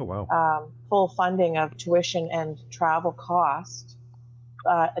applied. Oh, wow. Full funding of tuition and travel cost.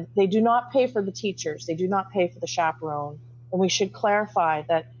 They do not pay for the teachers. They do not pay for the chaperone. And we should clarify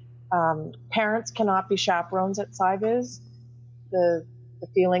that parents cannot be chaperones at SciViz. The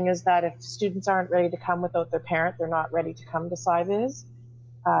feeling is that if students aren't ready to come without their parent, they're not ready to come to SciViz.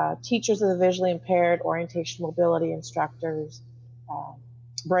 Teachers of the visually impaired, orientation mobility instructors,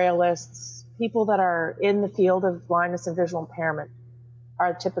 Braillists, people that are in the field of blindness and visual impairment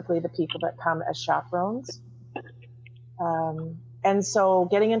are typically the people that come as chaperones. And so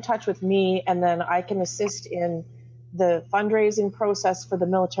getting in touch with me, and then I can assist in the fundraising process for the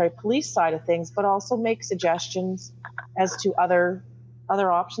military police side of things, but also make suggestions as to other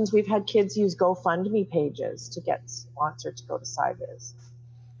other options. We've had kids use GoFundMe pages to get sponsored to go to SciViz.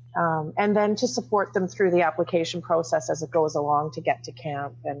 And then to support them through the application process as it goes along to get to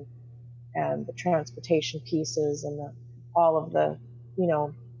camp, and the transportation pieces, and all of the,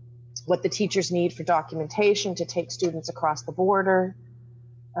 what the teachers need for documentation to take students across the border,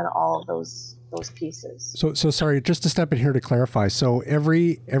 and all of those pieces. So sorry, just to step in here to clarify. So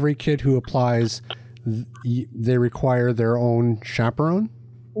every kid who applies, they require their own chaperone?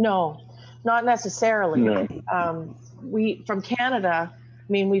 No, not necessarily. No. We, from Canada,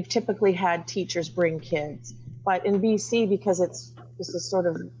 we've typically had teachers bring kids, but in BC, because this is sort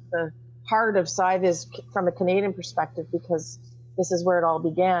of the heart of SciViz from a Canadian perspective, because this is where it all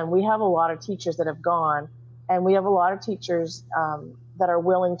began. We have a lot of teachers that have gone, and we have a lot of teachers that are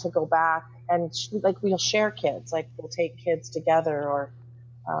willing to go back, and we'll share kids, we'll take kids together, or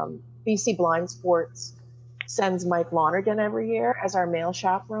BC Blind Sports sends Mike Lonergan every year as our male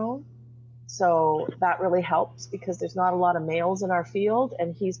chaperone. So that really helps, because there's not a lot of males in our field,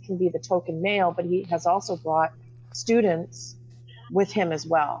 and he can be the token male, but he has also brought students with him as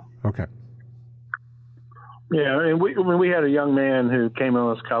well. Okay. Yeah, and we had a young man who came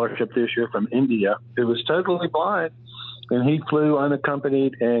on a scholarship this year from India who was totally blind, and he flew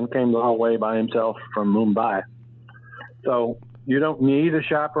unaccompanied and came the whole way by himself from Mumbai. So you don't need a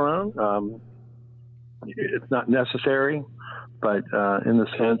chaperone. It's not necessary. But in the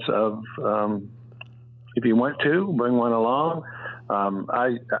sense of if you want to, bring one along.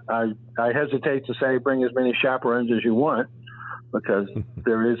 I hesitate to say bring as many chaperones as you want, because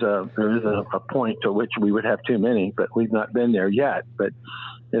there is a point to which we would have too many, but we've not been there yet. But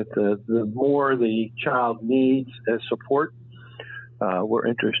if the more the child needs as support, we're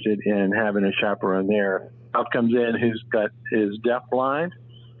interested in having a chaperone there. Child comes in who's deafblind.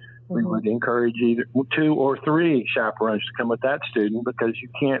 We would encourage either 2 or 3 chaperones to come with that student, because you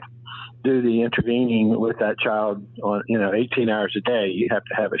can't do the intervening with that child on 18 hours a day. You have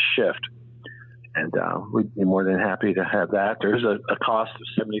to have a shift, and we'd be more than happy to have that. There's a cost of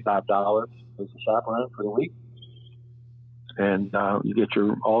 $75 as a chaperone for the week, and you get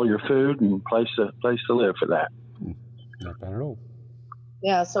all your food and place to live for that. Not bad at all.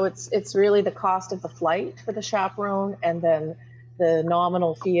 Yeah, so it's really the cost of the flight for the chaperone, and then the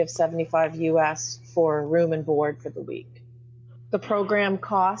nominal fee of $75 US for room and board for the week. The program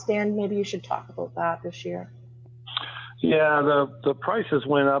cost, and maybe you should talk about that this year. Yeah, the prices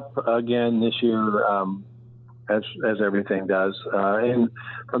went up again this year, as everything does. And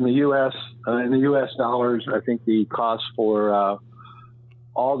from the U.S., in the U.S. dollars, I think the cost for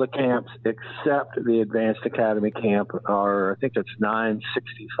all the camps except the Advanced Academy camp are, I think it's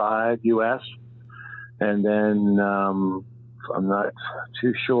 $965 US, and then I'm not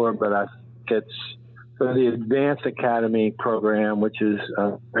too sure, but I think it's for the Advanced Academy program, which is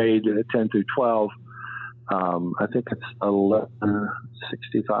grade 10 through 12. I think it's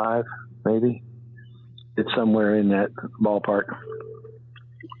 $1165, maybe. It's somewhere in that ballpark.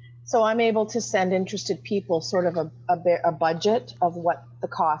 So I'm able to send interested people sort of a budget of what the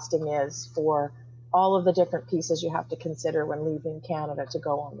costing is for all of the different pieces you have to consider when leaving Canada to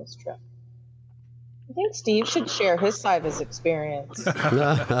go on this trip. I think Steve should share his side of his experience.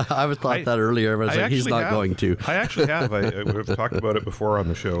 I thought that earlier, but he's not going to. I actually have. We've talked about it before on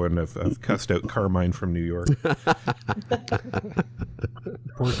the show, and I've cussed out Carmine from New York.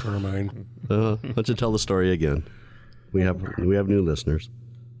 Poor Carmine. Why don't you tell the story again? We have new listeners.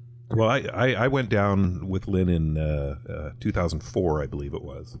 Well, I went down with Lynn in 2004, I believe it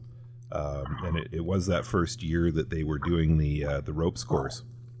was, and it was that first year that they were doing the ropes course.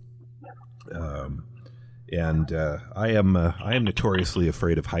 And I am notoriously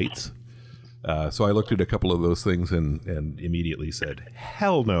afraid of heights. So I looked at a couple of those things and immediately said,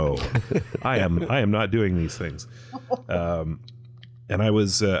 "Hell no, I am not doing these things." And I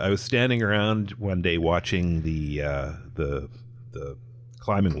was standing around one day watching the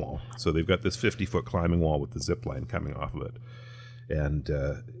climbing wall. So they've got this 50-foot climbing wall with the zip line coming off of it, and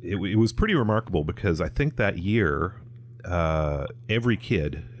it was pretty remarkable, because I think that year every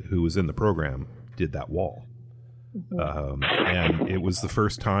kid who was in the program did that wall. And it was the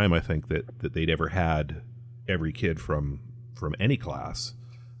first time, I think, that they'd ever had every kid from any class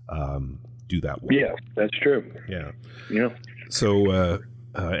do that wall. Yeah, that's true. Yeah. Yeah. So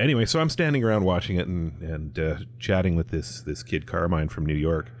anyway, so I'm standing around watching it and chatting with this kid Carmine from New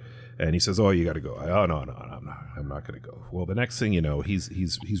York, and he says, "Oh, you got to go." "Oh, no, I'm not going to go." Well, the next thing you know,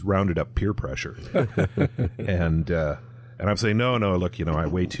 he's rounded up peer pressure, and And I'm saying, no, look, I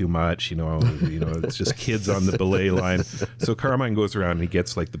weigh too much, it's just kids on the belay line. So Carmine goes around and he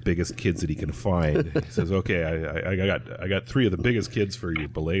gets like the biggest kids that he can find. He says, okay, I got 3 of the biggest kids for your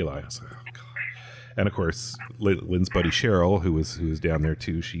belay line. I was like, oh, God. And of course, Lynn's buddy Cheryl, who was down there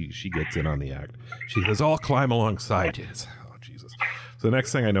too, she gets in on the act. She says, I'll climb alongside you. Oh, Jesus. So the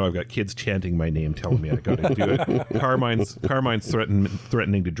next thing I know, I've got kids chanting my name, telling me I got to do it. Carmine's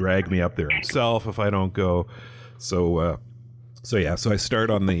threatening to drag me up there himself if I don't go. So I start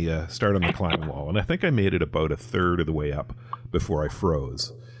on the climbing wall, and I think I made it about a third of the way up before I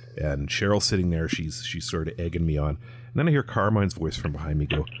froze. And Cheryl's sitting there, she's sort of egging me on. And then I hear Carmine's voice from behind me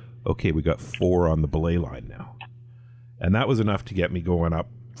go, okay, we got 4 on the belay line now. And that was enough to get me going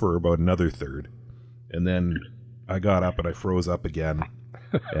up for about another third. And then I got up and I froze up again.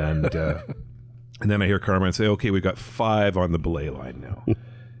 And then I hear Carmine say, okay, we got 5 on the belay line now.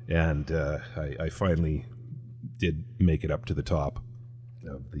 And I finally did make it up to the top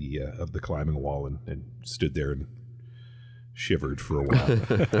of the climbing wall and stood there and shivered for a while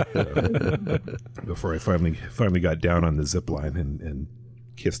before I finally got down on the zip line and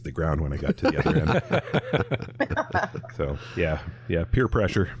kissed the ground when I got to the other end. So yeah, peer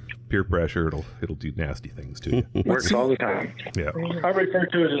pressure, it'll do nasty things to you. Works all the time. Yeah, I refer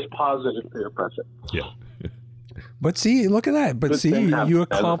to it as positive peer pressure. Yeah. But see, look at that. But see, you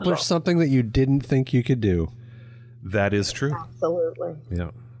accomplished something that you didn't think you could do. That is true. Absolutely.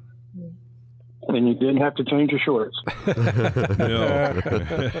 Yeah. And you didn't have to change your shorts. No.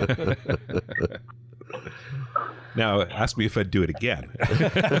 Now, ask me if I'd do it again.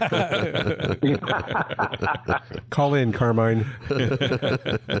 Call in, Carmine.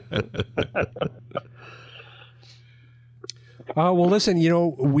 Well, listen,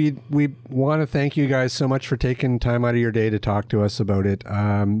 we want to thank you guys so much for taking time out of your day to talk to us about it.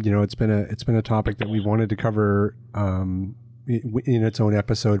 It's been a topic that we've wanted to cover in its own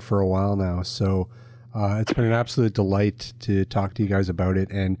episode for a while now. So it's been an absolute delight to talk to you guys about it,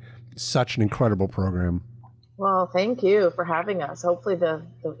 and such an incredible program. Well, thank you for having us. Hopefully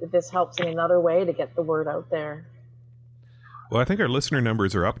this helps in another way to get the word out there. Well, I think our listener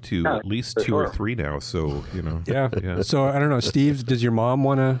numbers are up to at least 2 or 3 now. So, Yeah. So I don't know, Steve, does your mom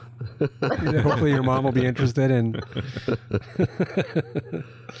want to, hopefully your mom will be interested in.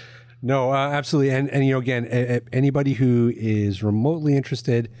 No, absolutely. And again, anybody who is remotely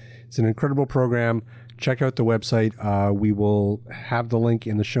interested, it's an incredible program. Check out the website. We will have the link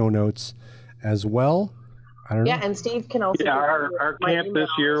in the show notes as well. I don't know. Yeah, and Steve can also. Yeah, our camp this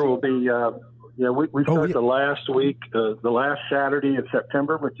year will be. We start the last week, the last Saturday of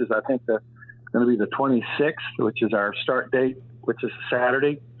September, which is I think going to be the 26th, which is our start date, which is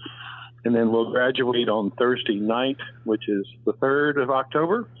Saturday, and then we'll graduate on Thursday night, which is the 3rd of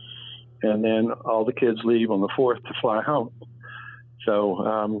October, and then all the kids leave on the 4th to fly home.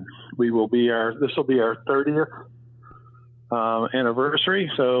 So this will be our 30th.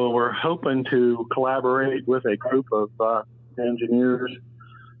 Anniversary. So we're hoping to collaborate with a group of engineers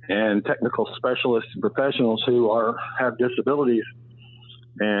and technical specialists and professionals who have disabilities,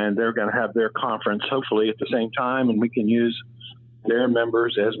 and they're going to have their conference hopefully at the same time, and we can use their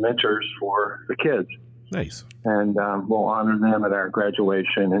members as mentors for the kids. Nice. And we'll honor them at our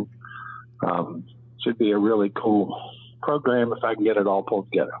graduation, and should be a really cool program if I can get it all pulled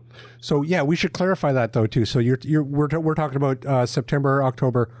together. So yeah, we should clarify that though too. So we're talking about September,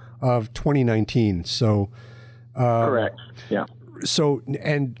 October of 2019. So correct. Yeah. So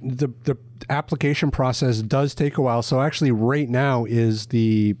and the application process does take a while. So actually, right now is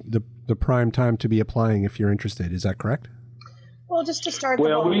the prime time to be applying if you're interested. Is that correct? Well, just to start.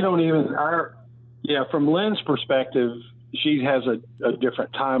 Well, we don't even from Lynn's perspective, she has a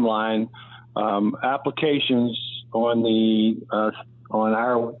different timeline. Applications on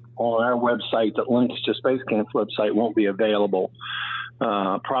our website that links to Space Camp's website won't be available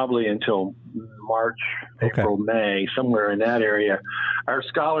probably until March, April, May, somewhere in that area. Our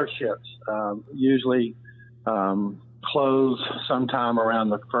scholarships usually close sometime around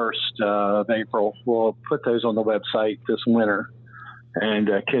the 1st of April. We'll put those on the website this winter, and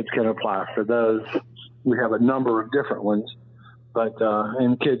kids can apply for those. We have a number of different ones, but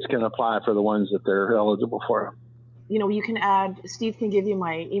and kids can apply for the ones that they're eligible for. You can add, Steve can give you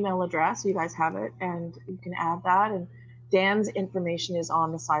my email address. You guys have it, and you can add that. And Dan's information is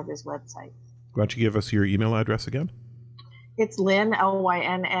on the CIVRS website. Why don't you give us your email address again? It's Lynn,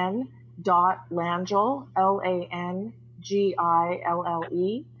 Lynn, .Langille, LANGILLE,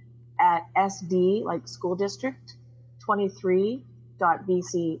 at SD, like school district,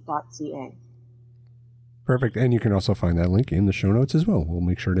 23.bc.ca. Perfect. And you can also find that link in the show notes as well. We'll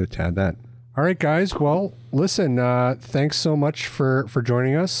make sure to add that. All right, guys. Well, listen, thanks so much for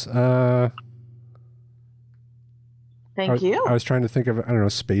joining us. Thank you. I was trying to think of, I don't know,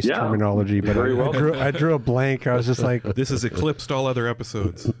 space terminology, but I drew a blank. I was just like... This has eclipsed all other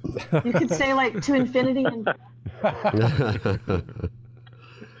episodes. You could say like to infinity and...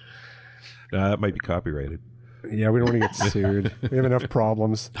 That might be copyrighted. Yeah, we don't want to get sued. We have enough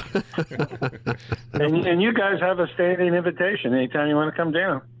problems. And you guys have a standing invitation anytime you want to come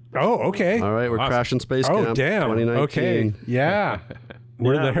down. Oh, okay. All right, we're crashing Space Camp. Oh, damn. 2019. Okay. Yeah.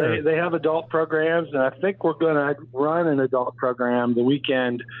 We're there. They have adult programs, and I think we're going to run an adult program the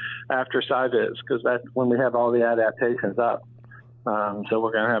weekend after SciViz, because that's when we have all the adaptations up. So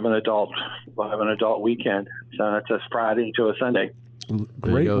we're going to have an adult weekend. So it's a Friday to a Sunday.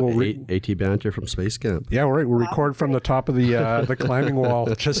 Great. We'll AT Banter from Space Camp. Yeah, all right. We'll record from the top of the climbing wall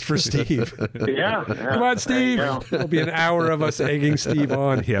just for Steve. Yeah. Come on, Steve. It'll be an hour of us egging Steve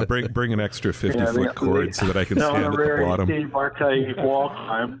on. Yeah, bring an extra 50-foot cord so that I can stand at the bottom. Steve Bartay wall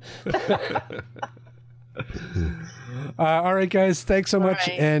climb. All right, guys. Thanks so much.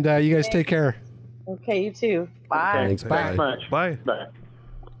 Right. And you guys take care. Okay, you too. Bye. Thanks. Thanks much. Bye. Bye.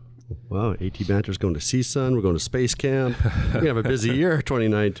 Wow, AT Banter's going to CSUN. We're going to Space Camp. We have a busy year,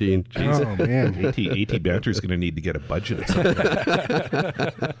 2019. Oh, man. AT Banter's going to need to get a budget at some point.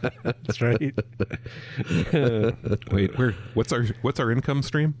 That's right. Wait, what's our income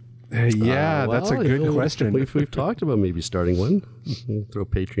stream? That's a good question. We've talked about maybe starting one. Throw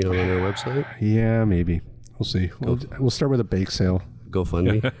Patreon on our website. Yeah, maybe. We'll see. We'll start with a bake sale.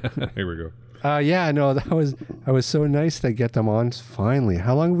 GoFundMe. Here we go. That was so nice to get them on finally.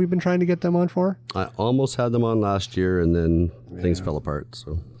 How long have we been trying to get them on for? I almost had them on last year, and then things fell apart.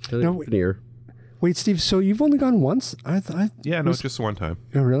 So an year. Wait, Steve. So you've only gone once? Just one time.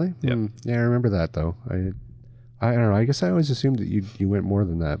 Oh, really? Yeah. Yeah, I remember that though. I don't know. I guess I always assumed that you went more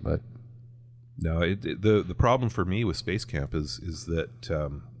than that, but No. The problem for me with Space Camp is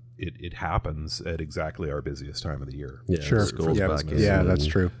that it happens at exactly our busiest time of the year. Yeah, sure. school's back in. Yeah, that's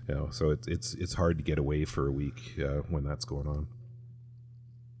true. You know, so it's hard to get away for a week when that's going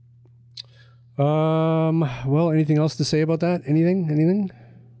on. Well, anything else to say about that? Anything?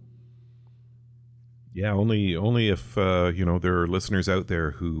 Yeah, only if there are listeners out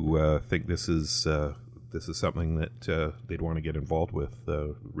there who think this is something that they'd want to get involved with.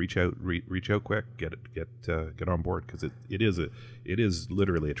 Reach out quick. Get on board, because it is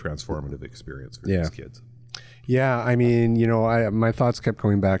literally a transformative experience for these kids. Yeah, I mean, my thoughts kept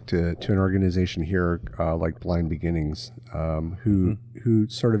going back to an organization here like Blind Beginnings, who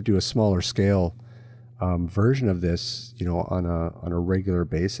sort of do a smaller scale version of this, on a regular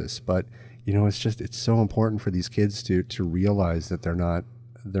basis. But it's so important for these kids to realize that they're not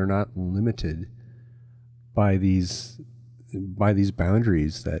limited by these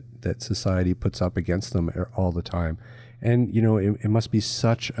boundaries that society puts up against them all the time. And it must be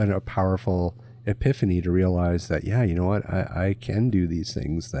such a powerful epiphany to realize that I can do these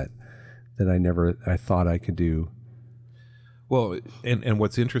things that I thought I could do. Well, and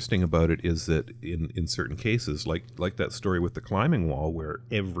what's interesting about it is that in certain cases, like that story with the climbing wall, where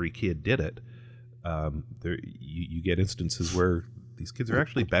every kid did it, you get instances where these kids are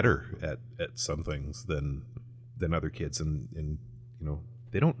actually better at some things than other kids, and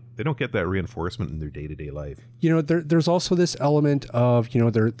they don't get that reinforcement in their day-to-day life. There's also this element of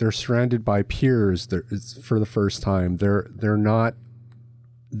they're surrounded by peers. For the first time, they're not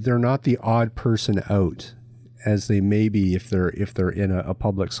the odd person out as they may be if they're in a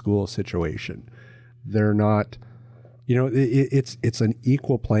public school situation. They're not. It's an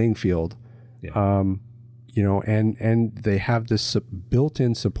equal playing field. Yeah. And they have this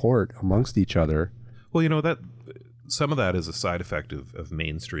built-in support amongst each other. Well, that some of that is a side effect of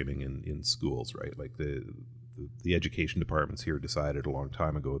mainstreaming in schools, right? Like the education departments here decided a long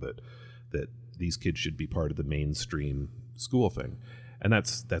time ago that these kids should be part of the mainstream school thing, and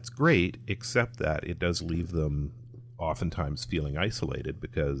that's great, except that it does leave them oftentimes feeling isolated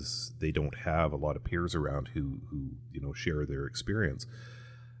because they don't have a lot of peers around who share their experience.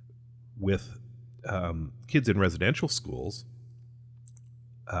 With kids in residential schools,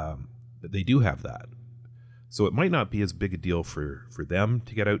 they do have that. So it might not be as big a deal for them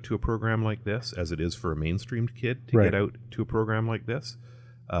to get out to a program like this as it is for a mainstreamed kid to get out to a program like this,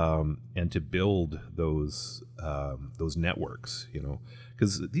 and to build those networks.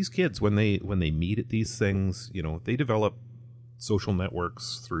 Because these kids, when they meet at these things, they develop social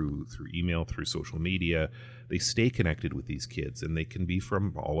networks through email, through social media. They stay connected with these kids, and they can be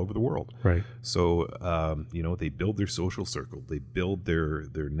from all over the world. Right. So they build their social circle. They build their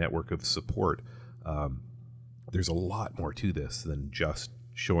network of support. There's a lot more to this than just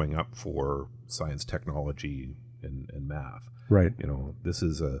showing up for science, technology, and math. Right. You know, this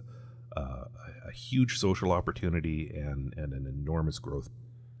is a huge social opportunity and an enormous growth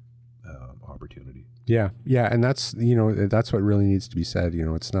opportunity. Yeah. And that's, you know, that's what really needs to be said. You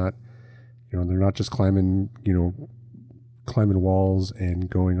know, it's not, you know, they're not just climbing walls and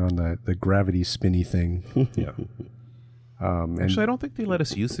going on the gravity spinny thing. Yeah. Actually, I don't think they let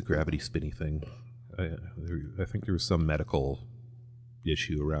us use the gravity spinny thing. I think there was some medical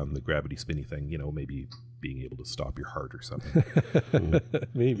issue around the gravity spinny thing, you know, maybe being able to stop your heart or something.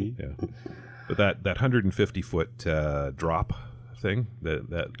 Maybe. Yeah. But that 150 foot drop thing,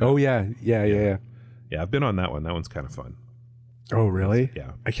 that Oh yeah. Yeah, I've been on that one. That one's kind of fun. Oh really?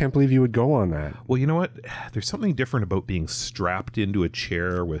 Yeah. I can't believe you would go on that. Well, you know what? There's something different about being strapped into a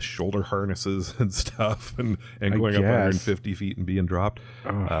chair with shoulder harnesses and stuff and going up 150 feet and being dropped.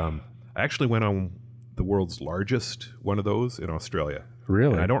 I actually went on the world's largest one of those in Australia.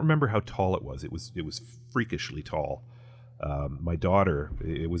 Really? And I don't remember how tall it was. It was freakishly tall. My daughter,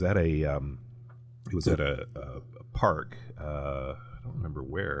 it was at a park. I don't remember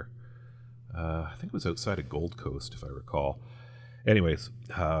where. I think it was outside of Gold Coast, if I recall. Anyways,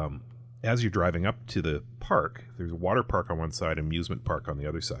 as you're driving up to the park, there's a water park on one side, amusement park on the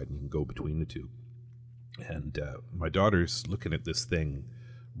other side, and you can go between the two. And my daughter's looking at this thing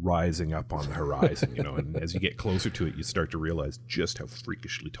rising up on the horizon, you know, and as you get closer to it, you start to realize just how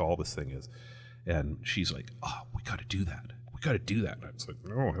freakishly tall this thing is. And she's like, "Oh, we got to do that. We got to do that." And I was like,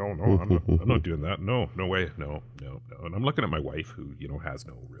 "No, hell no, I'm not doing that. No way. No. And I'm looking at my wife, who, you know, has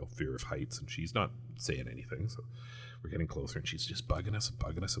no real fear of heights, and she's not saying anything. So we're getting closer, and she's just bugging us.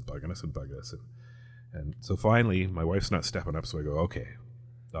 And so finally, my wife's not stepping up, so I go, "Okay,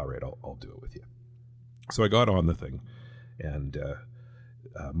 all right, I'll do it with you." So I got on the thing, and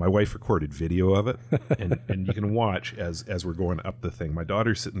my wife recorded video of it, and you can watch as we're going up the thing. My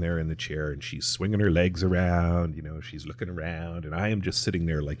daughter's sitting there in the chair, and she's swinging her legs around, you know, she's looking around, and I am just sitting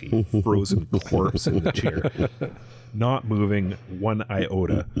there like a frozen corpse in the chair, not moving one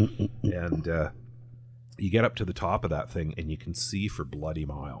iota. And you get up to the top of that thing, and you can see for bloody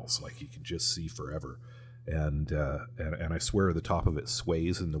miles, like you can just see forever. And I swear the top of it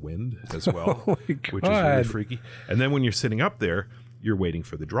sways in the wind as well, Oh my which is really freaky. And then when you're sitting up there, you're waiting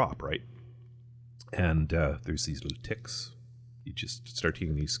for the drop, right? And there's these little ticks. You just start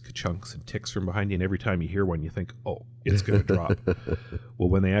hearing these ka-chunks and ticks from behind you, and every time you hear one, you think, "Oh, it's going to drop." Well,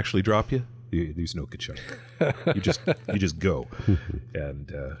 when they actually drop you, there's no ka-chunk. You just go.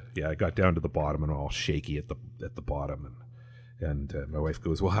 And I got down to the bottom and all shaky at the bottom, and my wife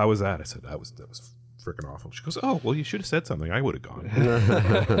goes, "Well, how was that?" I said, "That was freaking awful." She goes, "Oh, well, you should have said something. I would have gone."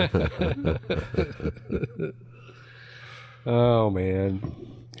 Oh man.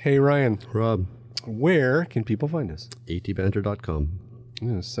 Hey Ryan, Rob, where can people find us? atbanter.com.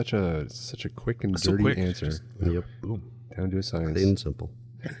 Yeah, such a quick and So dirty quick. answer. Just, Yep. boom. Down to a science. Plain and simple.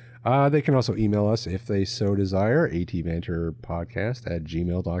 They can also email us if they so desire,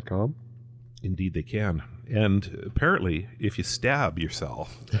 atbanterpodcast@gmail.com. Indeed, they can. And apparently, if you stab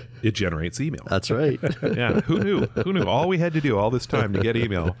yourself, it generates email. That's right. Yeah, who knew? Who knew? All we had to do all this time to get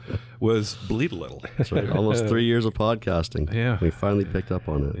email was bleed a little. That's right. Almost 3 years of podcasting. Yeah. We finally picked up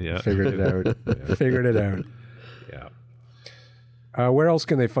on it. Yeah. Figured it out. Figured it out. Yeah. Where else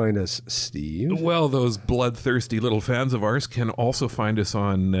can they find us, Steve? Well, those bloodthirsty little fans of ours can also find us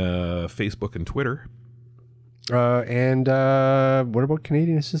on Facebook and Twitter. And what about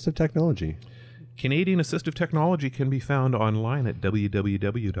Canadian Assistive Technology? Canadian Assistive Technology can be found online at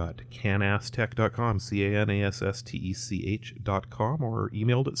www.canastech.com, CANASSTECH.com, or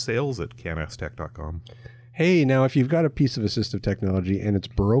emailed at sales@canastech.com. Hey, now if you've got a piece of assistive technology and it's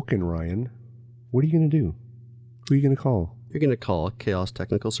broken, Ryan, what are you going to do? Who are you going to call? You're going to call Chaos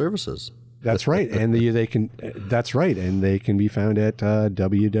Technical Services. That's right, and they can. That's right, and they can be found at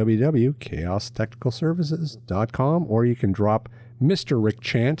www.chaostechnicalservices.com, or you can drop Mr. Rick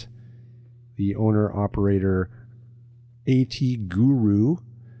Chant, the owner-operator AT Guru,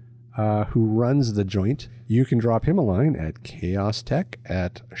 who runs the joint. You can drop him a line at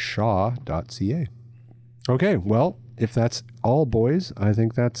chaostech@shaw.ca. Okay, well, if that's all, boys, I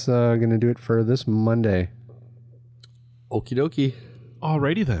think that's going to do it for this Monday. Okie dokie.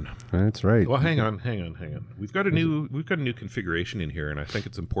 Alrighty then. That's right. Well, hang on. We've got a new configuration in here, and I think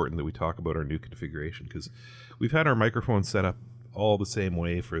it's important that we talk about our new configuration because we've had our microphone set up all the same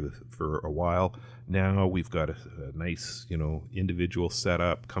way for a while. Now we've got a nice, individual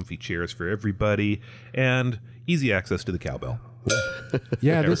setup, comfy chairs for everybody, and easy access to the cowbell.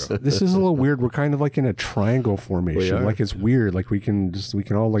 Yeah, this is a little weird. We're kind of like in a triangle formation. Like it's weird. Like we can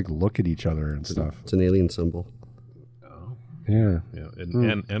all like look at each other and stuff. It's an alien symbol. Yeah.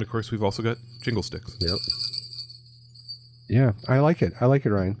 And of course, we've also got jingle sticks. Yep. Yeah, I like it. I like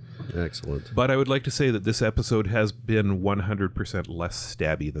it, Ryan. Excellent. But I would like to say that this episode has been 100% less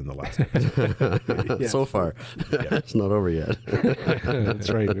stabby than the last episode. So far. It's not over yet. That's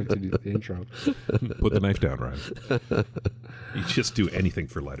right. We have to do the intro. Put the knife down, Ryan. You just do anything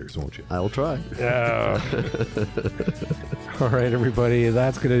for letters, won't you? I'll try. All right, everybody.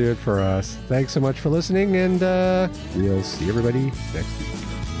 That's going to do it for us. Thanks so much for listening, and we'll see everybody next week.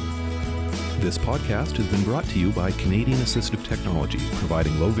 This podcast has been brought to you by Canadian Assistive Technology,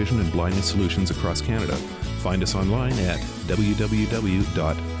 providing low vision and blindness solutions across Canada. Find us online at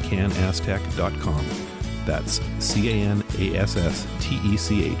www.canasstech.com. That's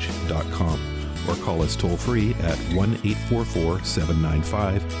CANASSTECH.com. Or call us toll free at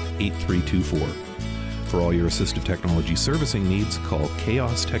 1-844-795-8324. For all your assistive technology servicing needs, call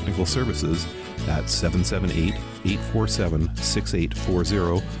Chaos Technical Services at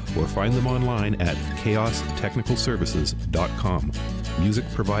 778-847-6840 or find them online at chaostechnicalservices.com. Music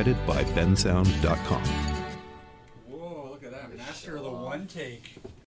provided by bensound.com. Whoa, look at that. Master of the one take.